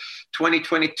after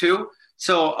 2022.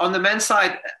 So on the men's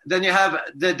side, then you have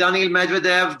the Daniil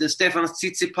Medvedev, the Stefanos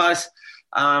Tsitsipas,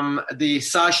 the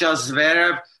Sasha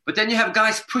Zverev. But then you have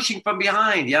guys pushing from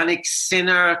behind, Yannick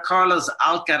Sinner, Carlos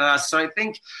Alcaraz. So I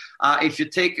think if you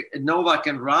take Novak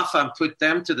and Rafa and put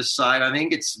them to the side, I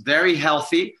think it's very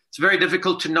healthy. It's very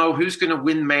difficult to know who's going to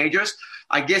win majors.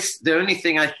 I guess the only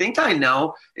thing I think I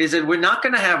know is that we're not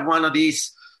going to have one of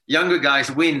these younger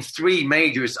guys win 3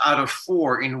 majors out of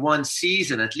 4 in one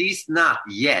season, at least not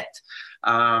yet.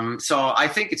 So I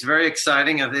think it's very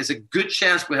exciting. And there's a good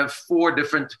chance we have 4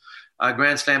 different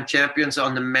Grand Slam champions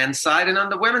on the men's side. And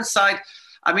on the women's side,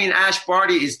 I mean, Ash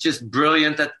Barty is just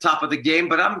brilliant at the top of the game,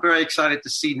 but I'm very excited to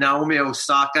see Naomi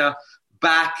Osaka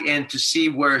back and to see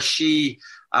where she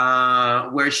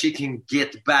can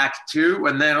get back to.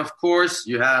 And then, of course,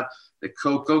 you have the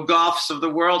Coco Gauffs of the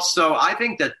world. So I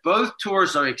think that both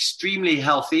tours are extremely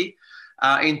healthy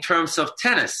in terms of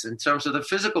tennis, in terms of the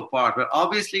physical part. But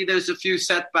obviously, there's a few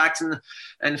setbacks and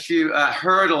a few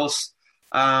hurdles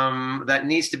that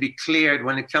needs to be cleared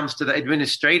when it comes to the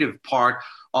administrative part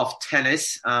of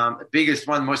tennis. The biggest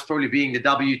one most probably being the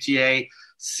WTA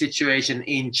situation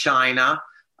in China,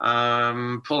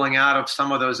 pulling out of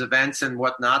some of those events and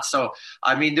whatnot. So,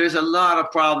 I mean, there's a lot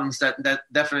of problems that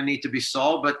definitely need to be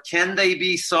solved, but can they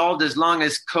be solved as long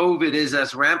as COVID is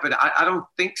as rampant? I don't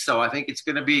think so. I think it's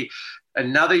going to be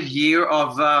another year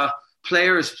of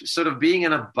players sort of being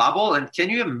in a bubble. And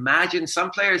can you imagine, some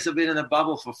players have been in a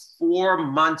bubble for 4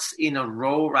 months in a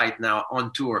row right now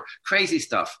on tour. Crazy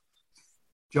stuff.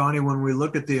 Johnny, when we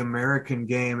look at the American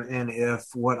game, and if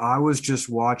what I was just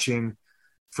watching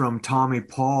from Tommy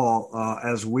Paul,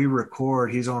 as we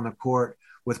record, he's on the court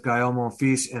with Gael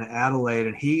Monfils in Adelaide,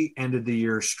 and he ended the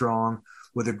year strong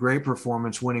with a great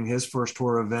performance, winning his first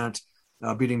tour event,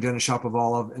 beating Denis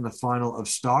Shapovalov in the final of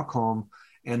Stockholm.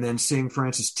 And then seeing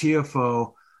Francis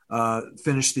Tiafoe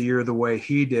finish the year the way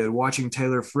he did, watching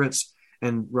Taylor Fritz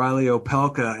and Riley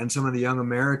Opelka and some of the young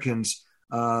Americans,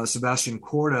 Sebastian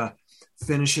Korda,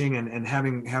 finishing and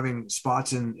having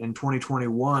spots in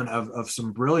 2021 of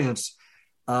some brilliance.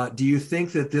 Do you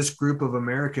think that this group of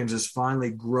Americans is finally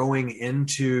growing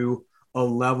into a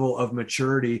level of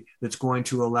maturity that's going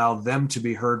to allow them to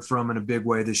be heard from in a big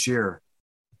way this year?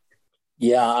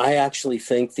 Yeah, I actually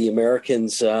think the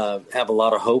Americans have a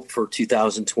lot of hope for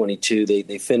 2022.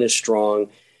 They finished strong.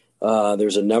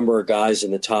 There's a number of guys in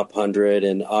the top 100,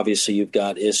 and obviously you've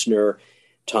got Isner,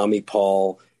 Tommy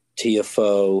Paul,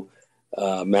 Tiafoe,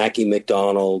 Mackie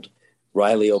McDonald,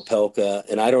 Riley Opelka.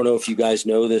 And I don't know if you guys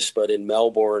know this, but in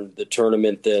Melbourne, the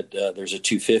tournament that there's a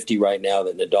 250 right now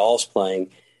that Nadal's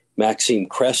playing, Maxime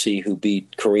Cressy, who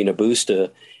beat Karina Busta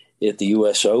at the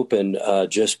U.S. Open,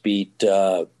 just beat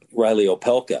Riley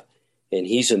Opelka. and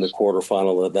he's in the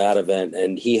quarterfinal of that event.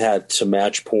 And he had some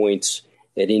match points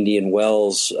at Indian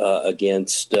Wells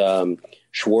against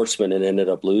Schwartzman and ended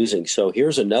up losing. So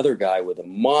here's another guy with a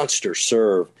monster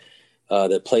serve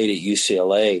that played at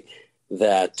UCLA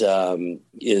that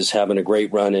is having a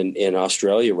great run in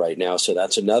Australia right now. So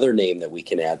that's another name that we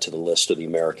can add to the list of the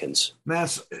Americans.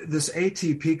 Mats, this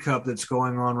ATP Cup that's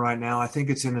going on right now, I think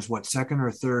it's in its, second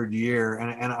or third year.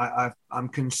 And I'm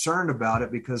concerned about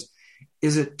it because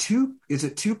is it too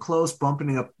close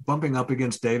bumping up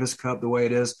against Davis Cup the way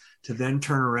it is to then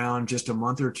turn around just a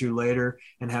month or two later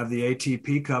and have the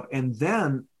ATP Cup? And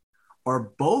then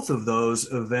are both of those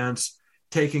events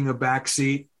taking a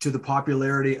backseat to the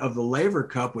popularity of the Laver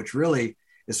Cup, which really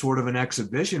is sort of an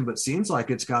exhibition, but seems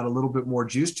like it's got a little bit more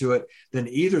juice to it than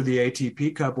either the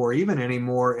ATP Cup or even any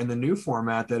more in the new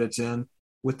format that it's in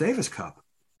with Davis Cup?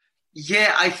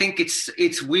 Yeah, I think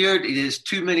it's weird. It is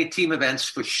too many team events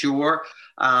for sure.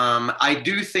 I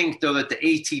do think though that the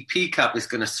ATP Cup is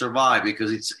going to survive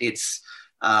because it's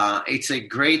a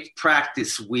great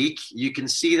practice week. You can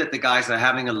see that the guys are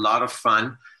having a lot of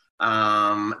fun.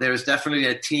 There's definitely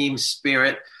a team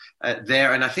spirit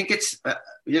there. And I think it's,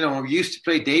 when we used to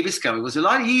play Davis Cup, it was a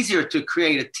lot easier to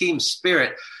create a team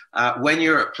spirit when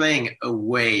you're playing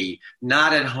away,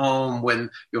 not at home, when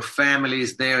your family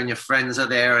is there and your friends are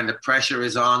there and the pressure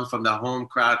is on from the home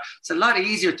crowd. It's a lot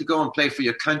easier to go and play for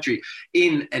your country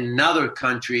in another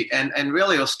country. And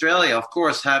really Australia, of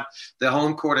course, have the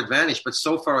home court advantage. But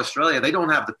so far Australia, they don't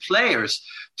have the players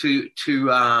to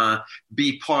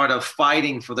be part of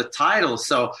fighting for the title.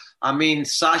 So,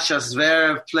 Sasha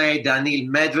Zverev played, Daniil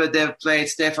Medvedev played,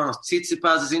 Stefanos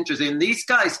Tsitsipas is interesting. And these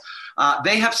guys,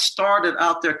 they have started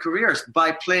out their careers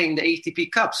by playing the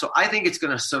ATP Cup. So I think it's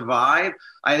going to survive.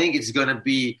 I think it's going to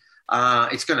be,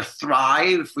 it's going to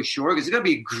thrive for sure. It's going to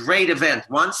be a great event.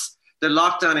 Once the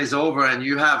lockdown is over and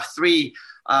you have three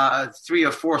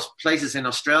or four places in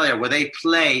Australia where they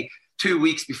play 2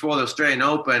 weeks before the Australian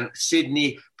Open,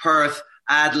 Sydney, Perth,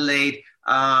 Adelaide.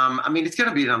 It's going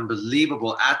to be an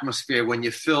unbelievable atmosphere when you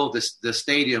fill the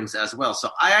stadiums as well. So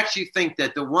I actually think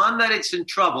that the one that it's in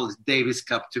trouble is Davis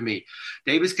Cup to me.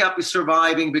 Davis Cup is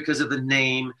surviving because of the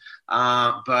name,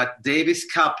 but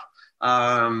Davis Cup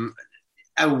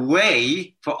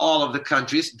away for all of the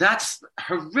countries, that's a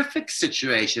horrific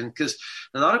situation because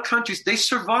a lot of countries, they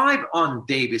survive on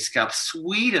Davis Cup.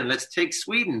 Sweden, let's take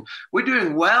Sweden. We're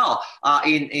doing well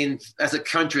in as a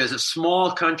country, as a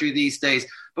small country these days,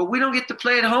 but we don't get to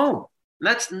play at home.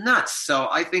 That's nuts. So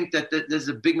I think that there's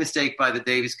a big mistake by the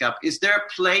Davis Cup. Is there a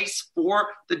place for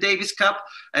the Davis Cup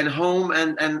and home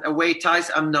and away ties?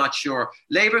 I'm not sure.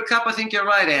 Laver Cup, I think you're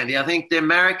right, Andy. I think the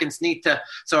Americans the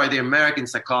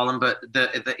Americans I call them, but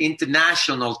the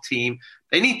international team,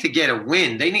 they need to get a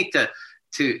win. They need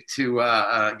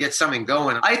to get something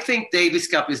going. I think Davis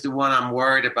Cup is the one I'm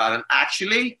worried about. And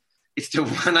actually, it's the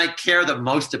one I care the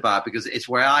most about because it's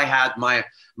where I had my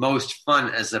most fun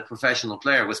as a professional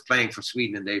player, was playing for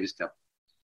Sweden in Davis Cup.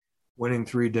 Winning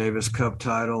 3 Davis Cup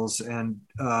titles. And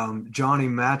Johnny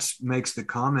Mats makes the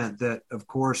comment that, of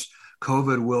course,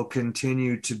 COVID will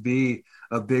continue to be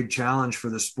a big challenge for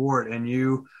the sport. And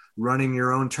you running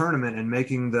your own tournament and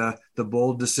making the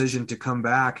bold decision to come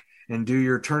back and do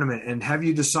your tournament. And have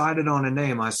you decided on a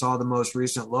name? I saw the most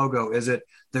recent logo. Is it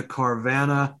the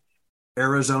Carvana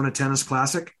Arizona Tennis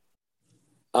Classic?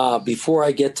 Before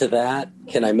I get to that,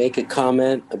 can I make a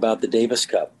comment about the Davis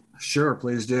Cup? Sure,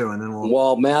 please do. And then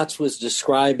while Mats was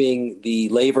describing the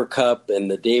Laver Cup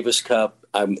and the Davis Cup,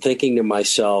 I'm thinking to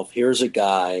myself, here's a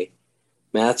guy,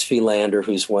 Mats Wilander,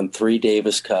 who's won 3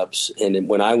 Davis Cups. And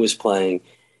when I was playing,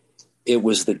 it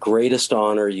was the greatest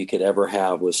honor you could ever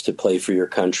have, was to play for your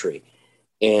country.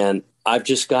 And I've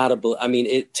just got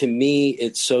to, to me,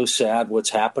 it's so sad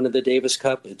what's happened to the Davis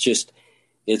Cup.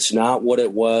 It's not what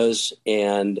it was.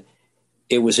 And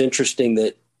it was interesting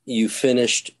that you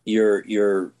finished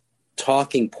your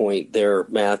talking point there,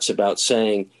 Mats, about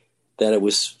saying that it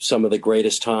was some of the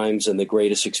greatest times and the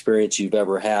greatest experience you've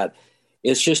ever had.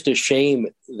 It's just a shame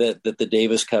that the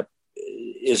Davis Cup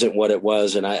isn't what it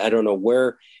was. And I don't know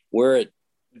where it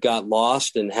got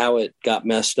lost and how it got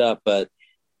messed up, but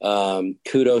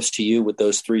kudos to you with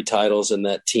those 3 titles and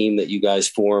that team that you guys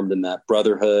formed and that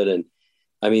brotherhood. And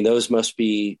those must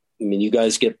be, you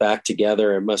guys get back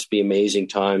together. It must be amazing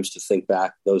times to think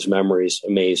back those memories.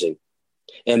 Amazing.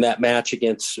 And that match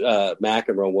against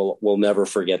McEnroe, we'll never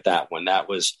forget that one. That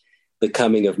was the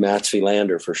coming of Mats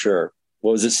Wilander for sure.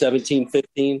 What was it,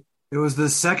 17-15? It was the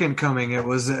second coming. It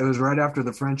was right after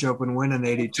the French Open win in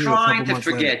 '82. Trying to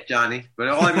forget, Johnny, but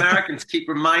all Americans keep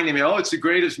reminding me, it's the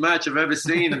greatest match I've ever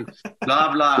seen, and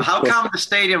blah, blah. How come the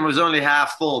stadium was only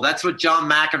half full? That's what John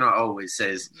McEnroe always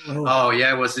says. Oh,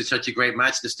 yeah, it was such a great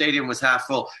match. The stadium was half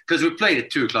full because we played at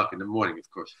 2:00 in the morning,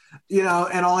 of course.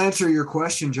 And I'll answer your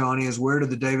question, Johnny, is where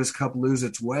did the Davis Cup lose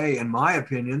its way? In my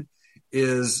opinion,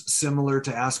 is similar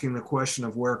to asking the question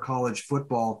of where college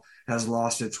football has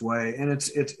lost its way, and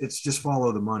it's just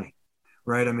follow the money,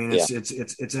 right? I mean,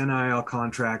 it's NIL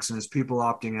contracts and it's people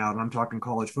opting out. And I'm talking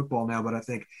college football now, but I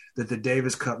think that the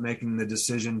Davis Cup making the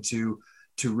decision to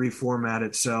reformat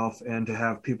itself and to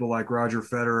have people like Roger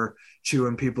Federer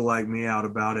chewing people like me out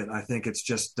about it, I think it's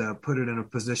just put it in a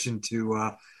position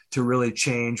to really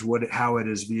change how it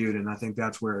is viewed, and I think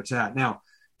that's where it's at now.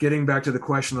 Getting back to the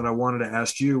question that I wanted to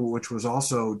ask you, which was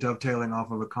also dovetailing off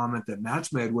of a comment that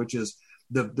Matt's made, which is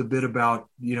the bit about,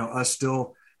 us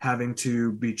still having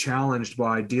to be challenged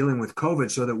by dealing with COVID,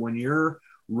 so that when you're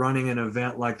running an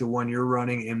event like the one you're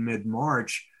running in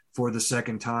mid-March for the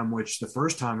second time, which the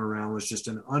first time around was just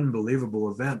an unbelievable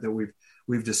event that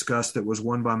we've discussed, that was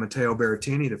won by Matteo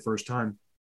Berrettini the first time.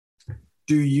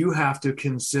 Do you have to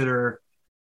consider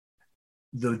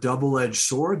the double-edged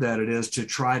sword that it is to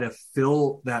try to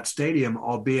fill that stadium,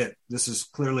 albeit this is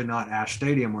clearly not Ash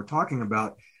Stadium we're talking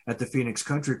about at the Phoenix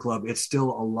Country Club? It's still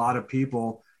a lot of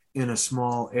people in a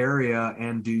small area.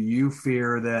 And do you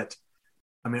fear that,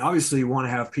 obviously you want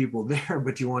to have people there,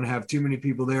 but you want to have too many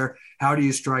people there? How do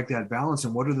you strike that balance?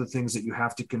 And what are the things that you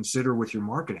have to consider with your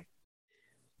marketing?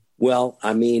 Well,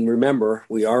 remember,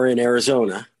 we are in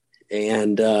Arizona,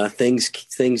 and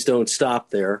things don't stop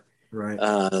there. Right.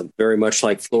 Very much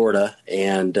like Florida.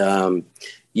 And,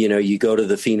 you go to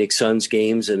the Phoenix Suns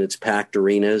games and it's packed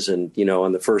arenas, and,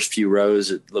 on the first few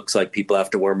rows, it looks like people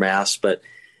have to wear masks, but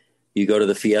you go to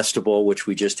the Fiesta Bowl, which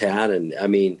we just had. And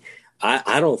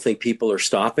I don't think people are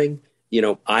stopping.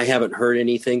 I haven't heard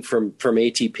anything from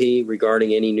ATP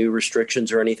regarding any new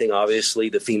restrictions or anything. Obviously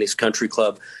the Phoenix Country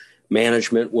Club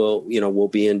management will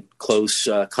be in close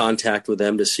contact with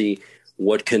them to see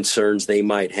what concerns they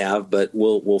might have, but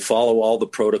we'll follow all the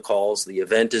protocols. The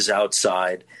event is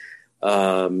outside.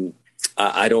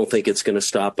 I don't think it's going to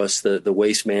stop us. The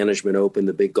Waste Management Open,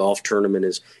 the big golf tournament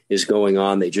is going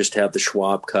on. They just have the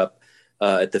Schwab Cup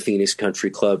at the Phoenix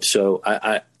Country Club. So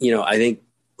I think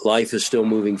life is still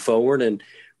moving forward, and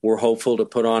we're hopeful to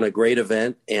put on a great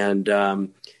event, and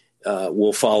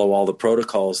we'll follow all the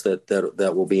protocols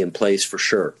that will be in place for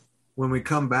sure. When we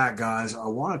come back, guys, I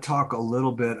want to talk a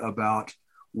little bit about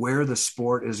where the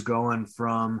sport is going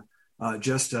from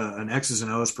just an X's and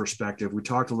O's perspective. We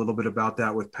talked a little bit about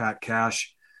that with Pat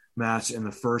Cash, Matt, in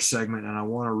the first segment, and I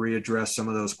want to readdress some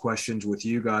of those questions with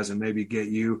you guys and maybe get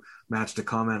you, Matt, to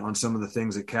comment on some of the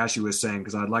things that Cashy was saying,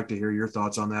 because I'd like to hear your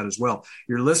thoughts on that as well.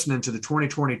 You're listening to the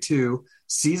 2022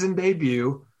 season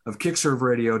debut of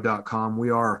KickServeRadio.com.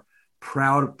 We are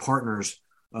proud partners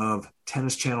of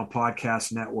Tennis Channel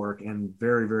Podcast Network, and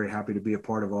very, very happy to be a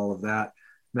part of all of that.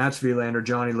 Mats Wilander,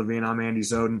 Johnny Levine, I'm Andy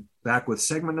Zoden, back with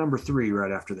segment number 3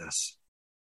 right after this.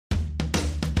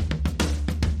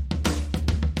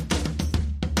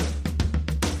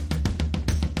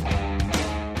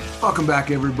 Welcome back,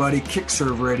 everybody.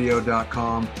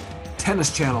 KickServeRadio.com,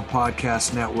 Tennis Channel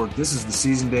Podcast Network. This is the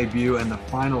season debut and the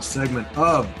final segment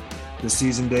of the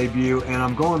season debut. And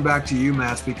I'm going back to you,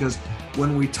 Mats, because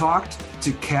when we talked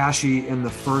to Cashy in the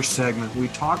first segment, we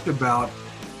talked about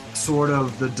sort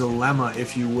of the dilemma,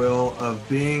 if you will, of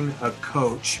being a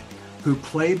coach who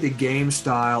played the game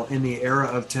style in the era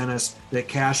of tennis that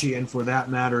Cashy, and for that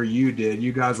matter, you did.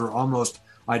 You guys were almost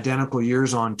identical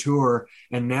years on tour,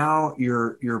 and now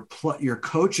you're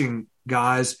coaching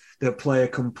guys that play a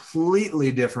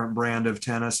completely different brand of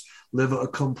tennis, live a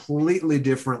completely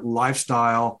different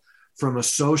lifestyle from a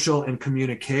social and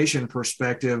communication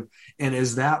perspective. And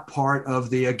is that part of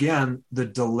the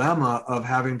dilemma of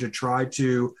having to try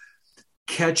to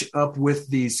catch up with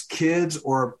these kids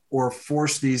or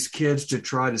force these kids to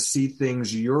try to see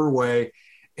things your way?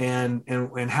 And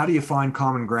how do you find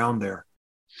common ground there?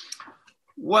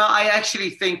 Well, I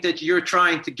actually think that you're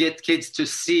trying to get kids to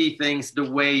see things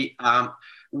the way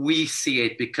we see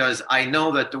it, because I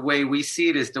know that the way we see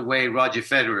it is the way Roger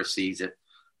Federer sees it.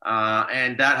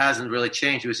 And that hasn't really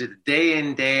changed. It was day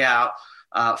in, day out,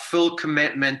 full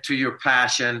commitment to your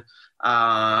passion.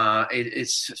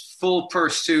 It's full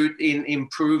pursuit in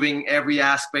improving every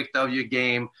aspect of your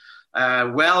game.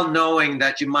 Well knowing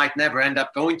that you might never end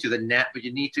up going to the net, but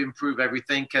you need to improve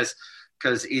everything because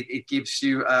it gives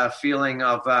you a feeling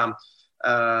of a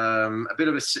bit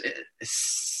of a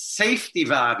safety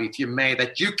valve, if you may,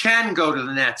 that you can go to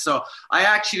the net. So I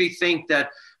actually think that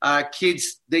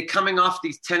kids, they're coming off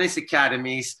these tennis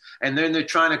academies and then they're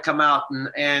trying to come out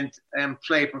and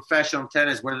play professional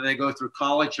tennis, whether they go through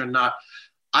college or not.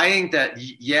 I think that,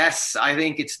 yes, I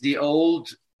think it's the old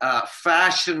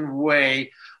fashioned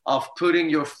way of putting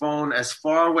your phone as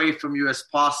far away from you as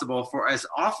possible for as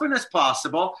often as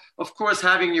possible. Of course,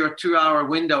 having your 2-hour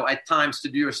window at times to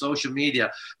do your social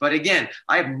media. But again,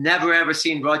 I've never, ever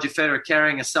seen Roger Federer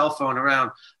carrying a cell phone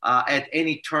around at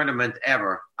any tournament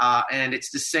ever. And it's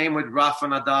the same with Rafa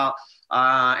Nadal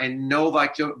and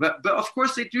Novak. But of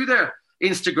course, they do their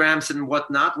Instagrams and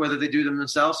whatnot, whether they do them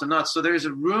themselves or not. So there's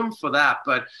a room for that.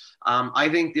 But I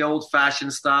think the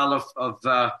old-fashioned style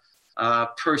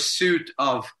of pursuit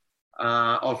of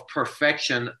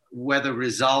perfection, whether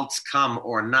results come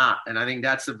or not. And I think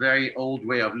that's a very old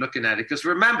way of looking at it. Because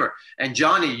remember, and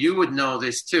Johnny, you would know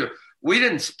this too, we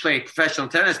didn't play professional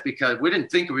tennis because we didn't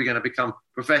think we were going to become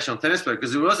professional tennis players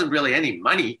because there wasn't really any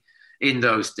money in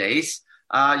those days.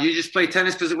 You just play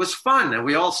tennis because it was fun. And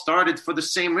we all started for the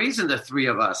same reason, the three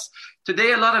of us.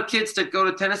 Today, a lot of kids that go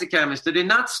to tennis academies, they did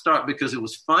not start because it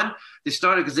was fun. They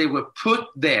started because they were put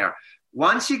there.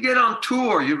 Once you get on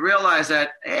tour, you realize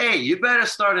that, hey, you better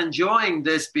start enjoying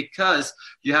this because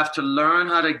you have to learn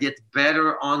how to get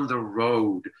better on the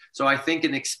road. So I think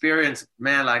an experienced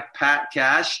man like Pat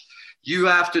Cash, you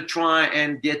have to try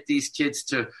and get these kids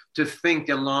to think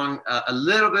along a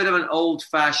little bit of an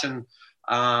old-fashioned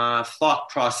thought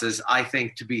process, I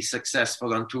think, to be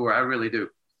successful on tour. I really do.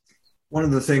 One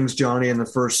of the things, Johnny, in the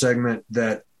first segment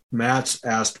that Mats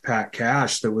asked Pat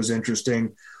Cash that was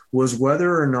interesting was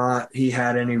whether or not he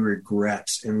had any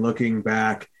regrets in looking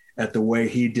back at the way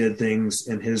he did things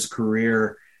in his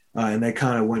career. And they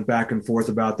kind of went back and forth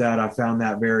about that. I found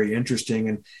that very interesting.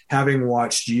 And having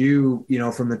watched you,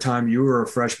 from the time you were a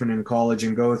freshman in college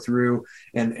and go through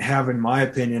and have, in my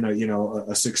opinion,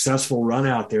 a successful run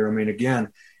out there. I mean, again,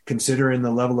 considering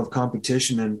the level of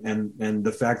competition and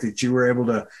the fact that you were able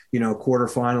to,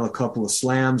 quarterfinal a couple of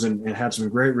slams and had some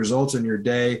great results in your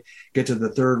day, get to the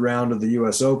third round of the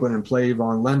U.S. Open and play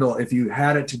Yvonne Lendl. If you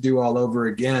had it to do all over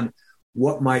again,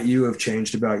 what might you have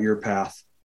changed about your path?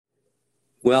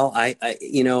 Well, I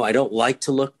don't like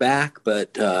to look back,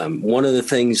 but one of the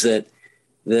things that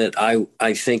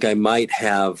I think I might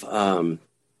have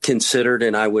considered,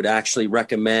 and I would actually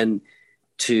recommend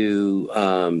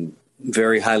to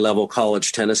very high-level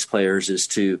college tennis players, is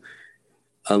to,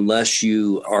 unless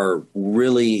you are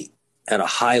really at a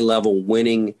high level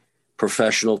winning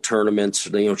professional tournaments,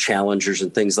 challengers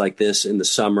and things like this in the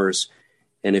summers,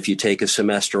 and if you take a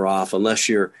semester off, unless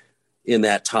you're in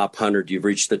that top 100, you've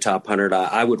reached the top 100,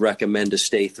 I would recommend to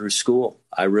stay through school.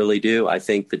 I really do. I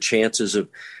think the chances of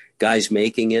guys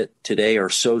making it today are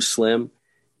so slim.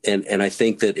 And I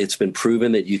think that it's been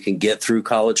proven that you can get through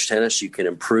college tennis, you can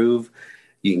improve,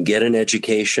 you can get an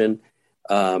education.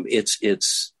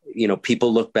 It's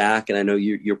people look back, and I know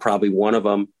you're probably one of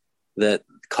them, that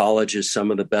college is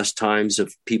some of the best times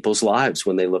of people's lives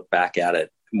when they look back at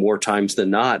it, more times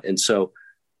than not. And so,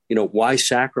 why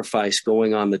sacrifice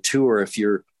going on the tour if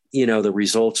you're, the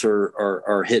results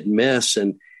are hit and miss,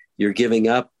 and you're giving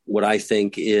up what I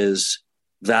think is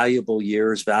valuable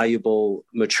years, valuable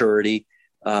maturity,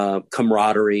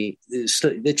 camaraderie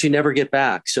that you never get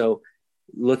back. So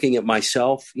looking at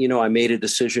myself, I made a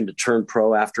decision to turn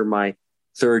pro after my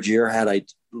third year. Had I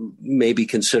maybe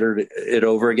considered it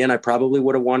over again, I probably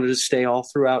would have wanted to stay all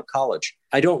throughout college.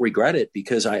 I don't regret it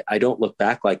because I don't look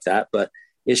back like that, but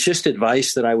it's just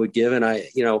advice that I would give. And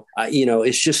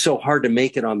it's just so hard to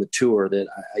make it on the tour that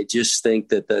I just think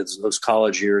that those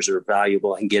college years are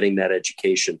valuable, and getting that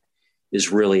education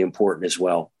is really important as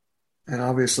well. And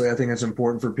obviously, I think it's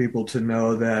important for people to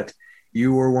know that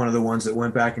you were one of the ones that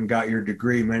went back and got your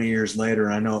degree many years later.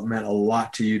 And I know it meant a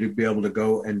lot to you to be able to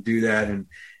go and do that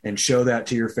and show that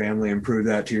to your family and prove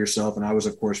that to yourself. And I was,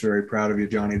 of course, very proud of you,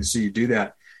 Johnny, to see you do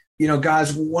that.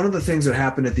 Guys, one of the things that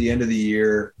happened at the end of the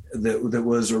year that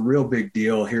was a real big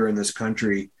deal here in this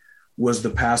country was the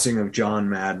passing of John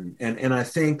Madden. And I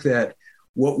think that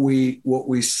what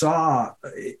we saw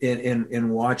in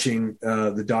watching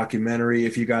the documentary,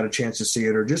 if you got a chance to see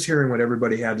it, or just hearing what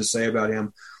everybody had to say about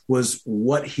him, was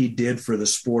what he did for the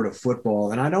sport of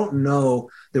football. And I don't know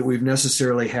that we've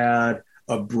necessarily had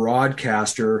a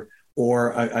broadcaster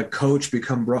or a coach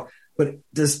become but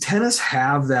does tennis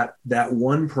have that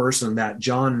one person, that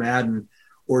John Madden,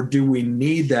 or do we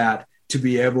need that to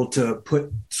be able to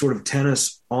put sort of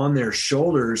tennis on their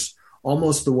shoulders,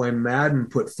 almost the way Madden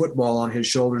put football on his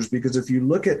shoulders? Because if you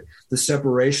look at the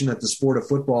separation that the sport of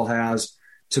football has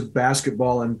to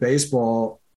basketball and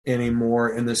baseball anymore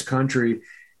in this country,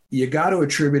 you got to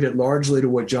attribute it largely to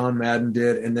what John Madden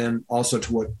did, and then also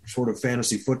to what sort of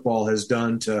fantasy football has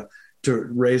done to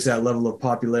raise that level of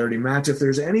popularity. Max, if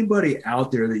there's anybody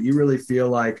out there that you really feel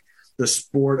like the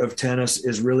sport of tennis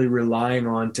is really relying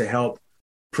on to help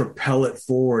propel it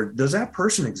forward, does that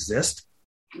person exist?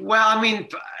 Well, I mean,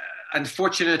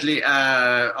 unfortunately,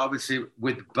 obviously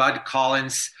with Bud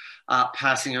Collins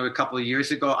passing away a couple of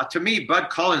years ago, to me, Bud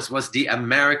Collins was the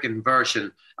American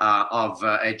version of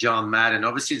John Madden.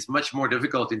 Obviously, it's much more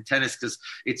difficult in tennis because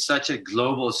it's such a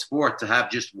global sport to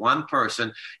have just one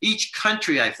person. Each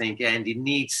country, I think, Andy,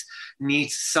 needs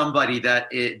somebody that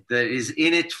is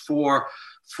in it for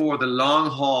the long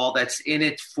haul, that's in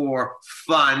it for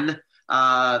fun,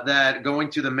 that going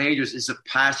to the majors is a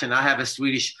passion. I have a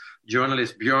Swedish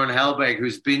journalist, Björn Hellberg,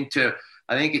 who's been to,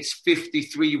 I think it's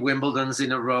 53 Wimbledons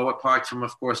in a row, apart from,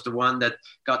 of course, the one that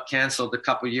got canceled a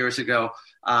couple of years ago.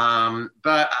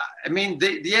 But I mean,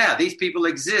 these people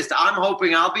exist. I'm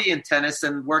hoping I'll be in tennis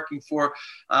and working for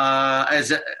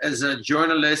as a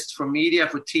journalist for media,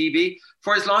 for TV,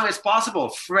 for as long as possible.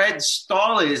 Fred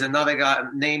Stoller is another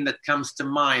name that comes to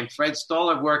mind. Fred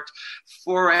Stoller worked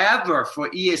forever for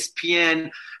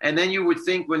ESPN, and then you would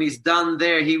think when he's done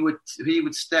there, he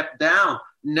would step down.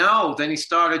 No, then he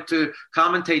started to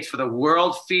commentate for the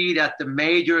world feed at the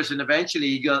majors, and eventually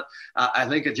he got, I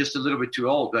think, just a little bit too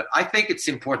old. But I think it's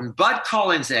important. Bud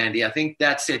Collins, Andy, I think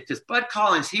that's it. Because Bud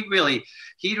Collins, he really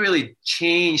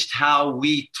changed how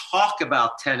we talk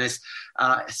about tennis.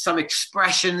 Some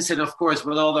expressions, and of course,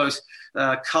 with all those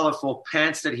colorful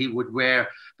pants that he would wear,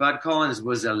 Bud Collins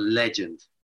was a legend.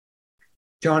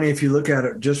 Johnny, if you look at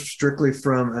it just strictly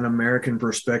from an American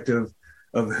perspective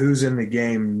of who's in the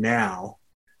game now,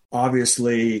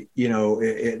 obviously, you know,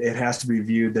 it has to be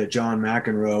viewed that John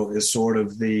McEnroe is sort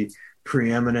of the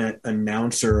preeminent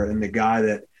announcer and the guy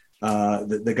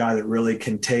that really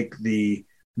can take the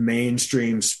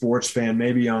mainstream sports fan.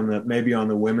 Maybe on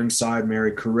the women's side,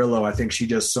 Mary Carrillo. I think she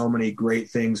does so many great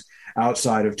things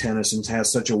outside of tennis and has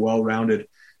such a well-rounded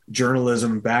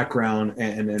journalism background,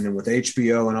 and with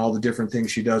HBO and all the different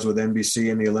things she does with NBC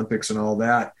and the Olympics and all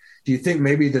that. Do you think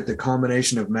maybe that the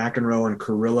combination of McEnroe and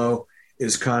Carrillo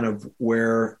is kind of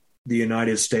where the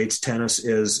United States tennis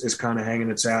is kind of hanging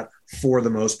its hat for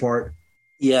the most part?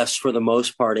 Yes, for the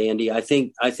most part, Andy. I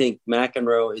think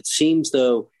McEnroe, it seems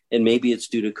though, and maybe it's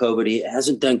due to COVID, he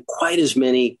hasn't done quite as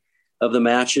many of the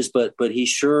matches, but he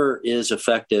sure is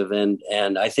effective. And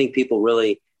I think people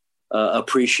really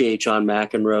appreciate John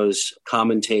McEnroe's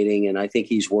commentating, and I think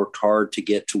he's worked hard to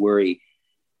get to where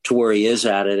he is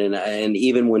at it. And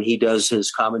even when he does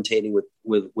his commentating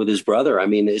with his brother, I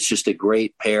mean, it's just a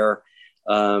great pair.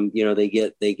 You know, they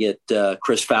get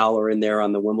Chris Fowler in there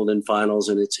on the Wimbledon finals,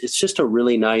 and it's just a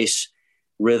really nice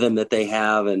rhythm that they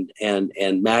have. And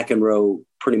McEnroe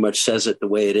pretty much says it the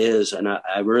way it is. And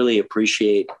I really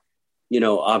appreciate, you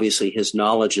know, obviously his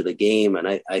knowledge of the game. And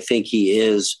I think he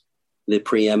is the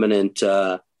preeminent,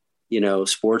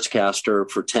 sportscaster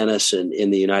for tennis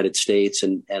in the United States,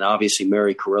 and obviously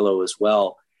Mary Carrillo as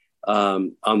well.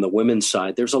 On the women's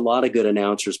side, there's a lot of good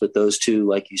announcers, but those two,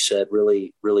 like you said,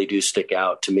 really, really do stick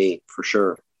out to me for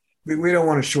sure. We don't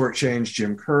want to shortchange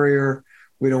Jim Courier.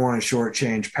 We don't want to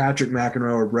shortchange Patrick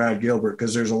McEnroe or Brad Gilbert,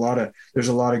 because there's a lot of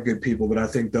good people, but I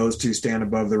think those two stand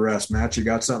above the rest. Matt, you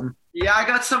got something? Yeah, I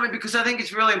got something, because I think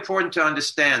it's really important to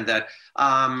understand that,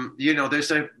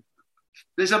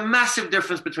 there's a massive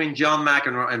difference between John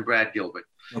McEnroe and Brad Gilbert.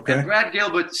 Okay. And Brad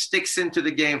Gilbert sticks into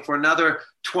the game for another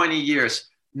 20 years.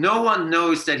 No one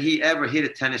knows that he ever hit a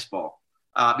tennis ball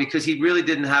because he really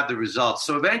didn't have the results.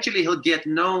 So eventually he'll get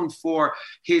known for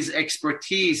his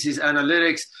expertise, his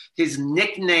analytics, his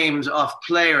nicknames of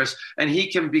players, and he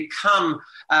can become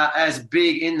as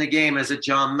big in the game as a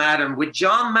John Madden. With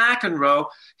John McEnroe,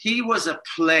 he was a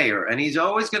player, and he's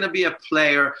always going to be a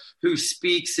player who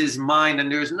speaks his mind. And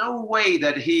there's no way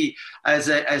that he, as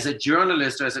a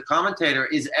journalist or as a commentator,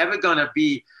 is ever going to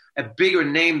be a bigger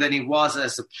name than he was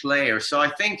as a player. So I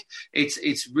think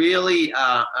it's really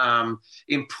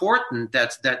important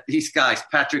that these guys,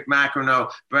 Patrick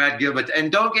McEnroe, Brad Gilbert,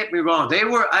 and don't get me wrong, they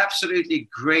were absolutely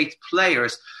great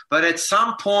players. But at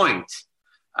some point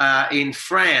in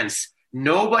France,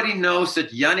 nobody knows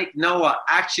that Yannick Noah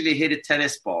actually hit a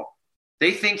tennis ball.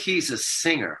 They think he's a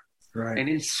singer. Right. And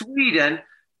in Sweden,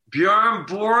 Bjorn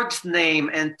Borg's name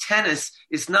and tennis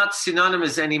is not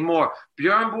synonymous anymore.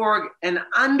 Bjorn Borg and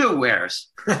underwears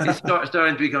is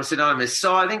starting to become synonymous.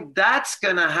 So I think that's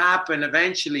going to happen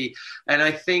eventually. And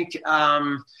I think,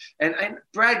 and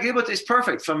Brad Gilbert is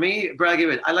perfect for me. Brad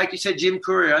Gilbert, I like you said, Jim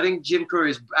Courier. I think Jim Courier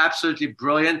is absolutely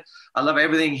brilliant. I love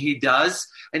everything he does.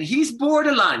 And he's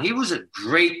borderline. He was a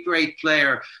great, great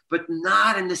player, but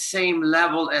not in the same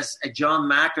level as John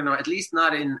McEnroe, at least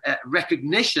not in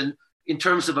recognition in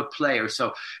terms of a player.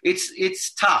 So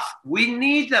it's tough. We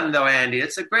need them though, Andy.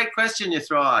 It's a great question you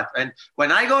throw out. And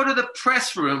when I go to the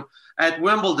press room at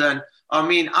Wimbledon, I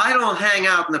mean, I don't hang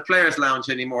out in the players' lounge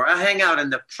anymore. I hang out in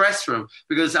the press room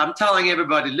because I'm telling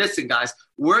everybody, listen, guys,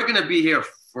 we're going to be here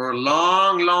for a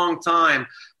long, long time.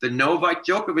 The Novak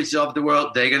Djokovic of the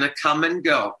world, they're going to come and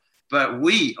go. But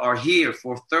we are here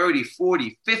for 30,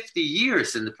 40, 50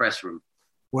 years in the press room.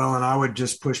 Well, and I would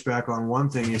just push back on one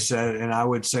thing you said, and I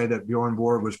would say that Bjorn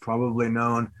Borg was probably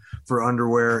known for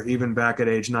underwear even back at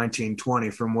age 19,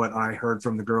 20, from what I heard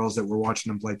from the girls that were watching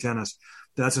him play tennis.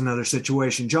 That's another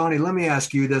situation. Johnny, let me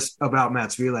ask you this about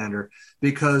Mats Wilander,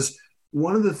 because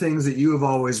one of the things that you have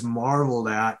always marveled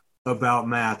at about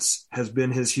Mats has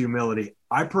been his humility.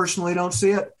 I personally don't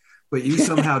see it, but you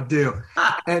somehow do.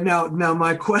 And now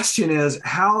my question is,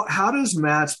 how does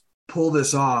Mats pull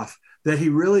this off, that he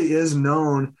really is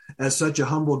known as such a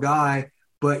humble guy,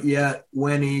 but yet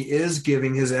when he is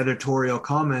giving his editorial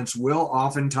comments, will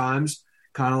oftentimes,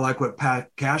 kind of like what Pat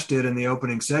Cash did in the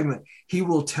opening segment, he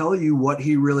will tell you what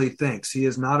he really thinks. He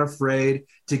is not afraid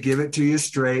to give it to you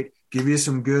straight, give you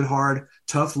some good, hard,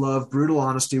 tough love, brutal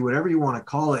honesty, whatever you want to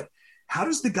call it. How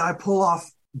does the guy pull off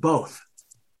both?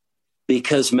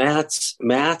 Because Mats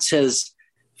has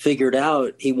figured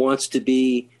out he wants to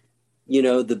be,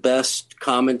 the best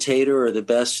commentator or the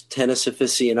best tennis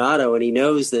aficionado. And he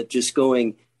knows that just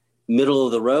going middle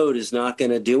of the road is not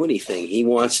going to do anything. He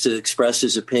wants to express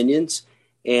his opinions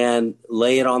and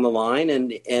lay it on the line.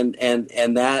 And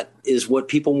that is what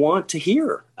people want to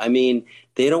hear. I mean,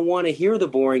 they don't want to hear the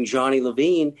boring Johnny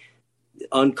Levine,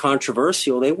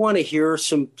 uncontroversial. They want to hear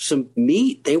some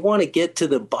meat. They want to get to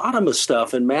the bottom of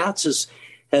stuff. And Mats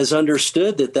has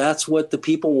understood that that's what the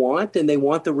people want, and they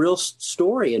want the real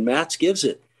story, and Mats gives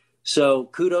it. So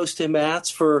kudos to Mats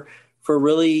for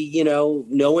really,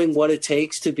 knowing what it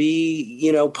takes to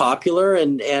be, popular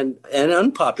and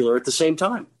unpopular at the same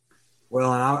time.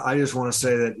 Well, and I just want to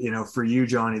say that, for you,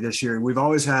 Johnny, this year, we've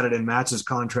always had it in Mats's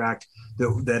contract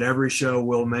that every show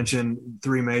will mention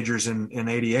 3 majors in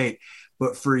 88.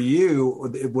 But for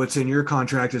you, what's in your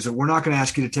contract is that we're not going to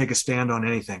ask you to take a stand on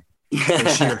anything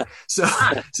this year. So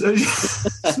that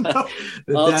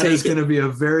is going to be a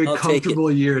very comfortable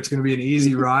year. It's going to be an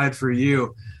easy ride for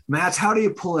you. Mats, how do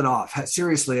you pull it off?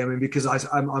 Seriously, I mean, because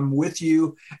I'm with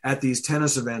you at these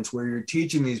tennis events where you're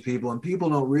teaching these people, and people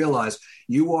don't realize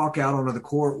you walk out onto the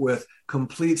court with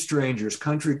complete strangers,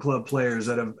 country club players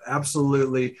that have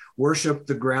absolutely worshipped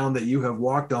the ground that you have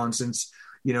walked on since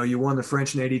you won the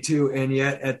French in 82, and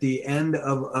yet at the end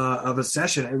of a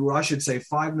session, I should say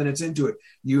 5 minutes into it,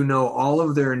 all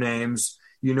of their names,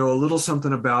 a little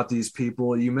something about these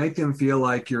people. You make them feel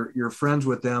like you're friends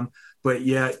with them, but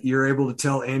yet you're able to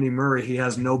tell Andy Murray he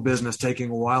has no business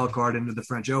taking a wild card into the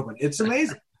French Open. It's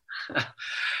amazing.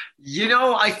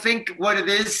 I think what it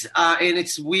is, and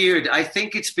it's weird, I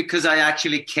think it's because I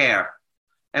actually care.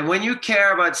 And when you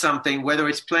care about something, whether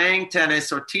it's playing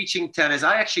tennis or teaching tennis,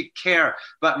 I actually care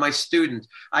about my student.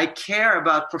 I care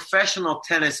about professional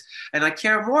tennis, and I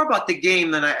care more about the game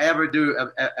than I ever do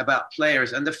about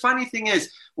players. And the funny thing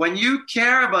is, when you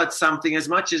care about something as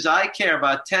much as I care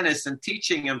about tennis and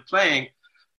teaching and playing,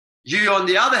 you, on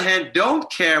the other hand, don't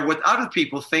care what other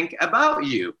people think about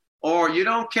you. Or you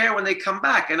don't care when they come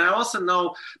back. And I also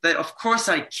know that, of course,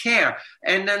 I care.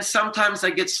 And then sometimes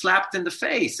I get slapped in the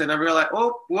face and I realize,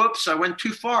 oh, whoops, I went too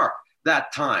far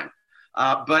that time.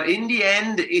 But in the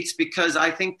end, it's because I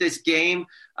think this game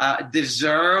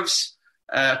deserves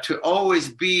to always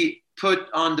be put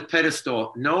on the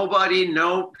pedestal. Nobody,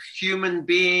 no human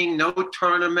being, no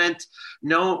tournament,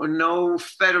 no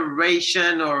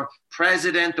federation or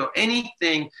president or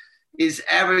anything is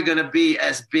ever going to be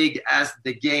as big as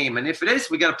the game. And if it is,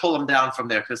 we got to pull them down from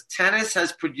there, because tennis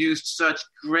has produced such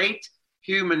great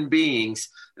human beings,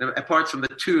 apart from the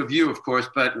two of you, of course.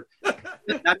 But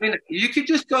I mean, you could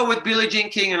just go with Billie Jean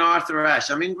King and Arthur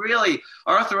Ashe. I mean, really,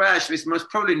 Arthur Ashe is most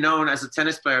probably known as a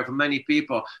tennis player for many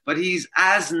people, but he's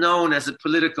as known as a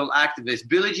political activist.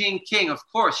 Billie Jean King, of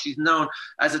course, she's known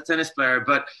as a tennis player,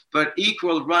 but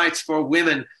equal rights for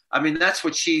women, I mean, that's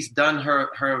what she's done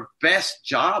her best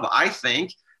job, I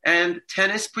think. And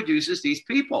tennis produces these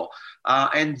people.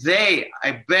 And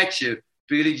I bet you,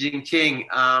 Billie Jean King,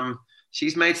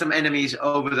 she's made some enemies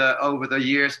over the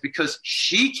years because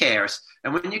she cares.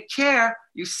 And when you care,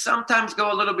 you sometimes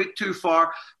go a little bit too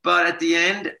far. But at the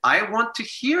end, I want to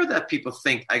hear that people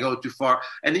think I go too far.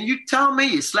 And then you tell me,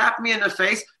 you slap me in the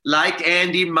face like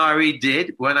Andy Murray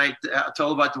did when I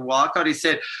told about the wild card. He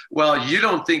said, well, you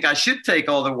don't think I should take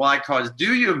all the wild cards,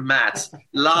 do you, Matt?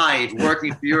 Live,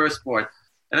 working for Eurosport.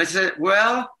 And I said,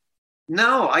 well,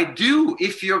 no, I do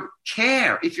if you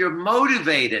care, if you're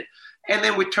motivated. And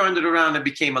then we turned it around and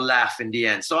became a laugh in the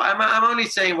end. So I'm only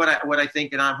saying what I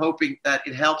think, and I'm hoping that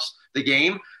it helps the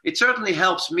game. It certainly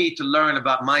helps me to learn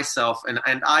about myself, and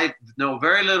I know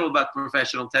very little about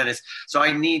professional tennis, so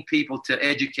I need people to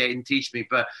educate and teach me.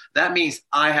 But that means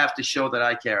I have to show that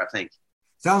I care, I think.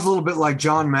 Sounds a little bit like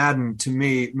John Madden to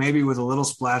me, maybe with a little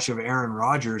splash of Aaron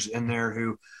Rodgers in there,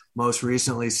 who most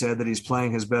recently said that he's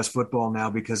playing his best football now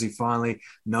because he finally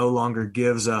no longer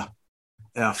gives a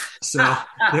F. So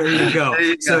there you go.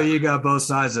 So you got both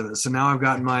sides of it. So now I've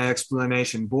gotten my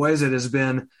explanation. Boys, it has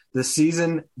been the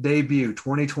season debut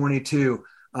 2022.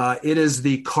 It is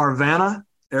the Carvana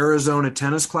Arizona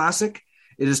Tennis Classic.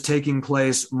 It is taking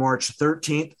place March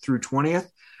 13th through 20th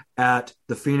at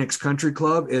the Phoenix Country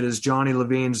Club. It is Johnny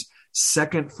Levine's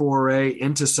second foray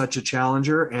into such a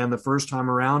challenger. And the first time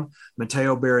around,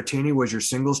 Matteo Berrettini was your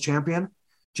singles champion.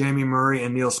 Jamie Murray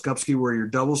and Neil Skupski were your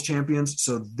doubles champions.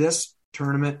 So this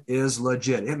tournament is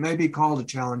legit. It may be called a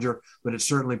challenger, but it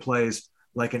certainly plays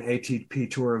like an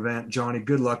ATP Tour event. Johnny,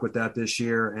 good luck with that this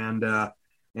year. And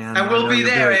we'll be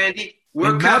there, Andy.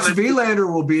 We're coming. Mats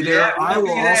Wilander will be there. Yeah, I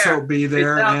will also be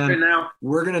there. And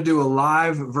we're going to do a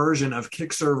live version of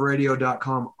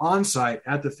kickserveradio.com on site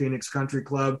at the Phoenix Country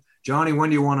Club. Johnny, when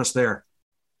do you want us there?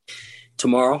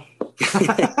 Tomorrow.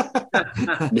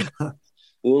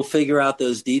 We'll figure out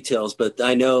those details, but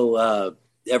I know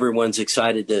everyone's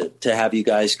excited to have you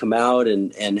guys come out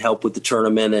and help with the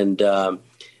tournament, and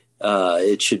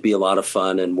it should be a lot of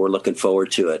fun, and we're looking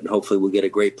forward to it. And hopefully we'll get a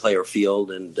great player field,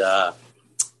 and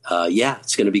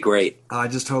it's going to be great. I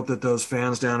just hope that those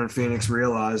fans down in Phoenix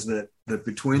realize that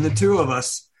between the two of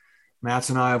us, Mats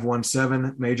and I have won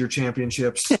 7 major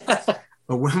championships,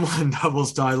 a Wimbledon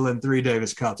doubles title, and 3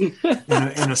 Davis Cups,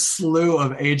 and a slew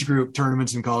of age group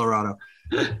tournaments in Colorado.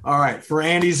 All right. For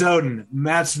Andy Zoden,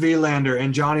 Mats Wilander,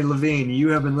 and Johnny Levine, you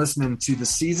have been listening to the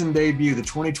season debut, the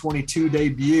 2022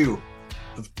 debut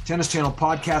of Tennis Channel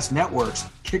Podcast Network's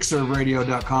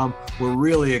kickserveradio.com. We're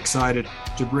really excited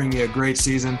to bring you a great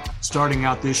season, starting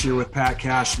out this year with Pat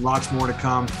Cash. Lots more to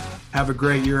come. Have a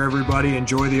great year, everybody.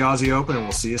 Enjoy the Aussie Open, and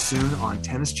we'll see you soon on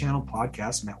Tennis Channel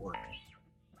Podcast Network.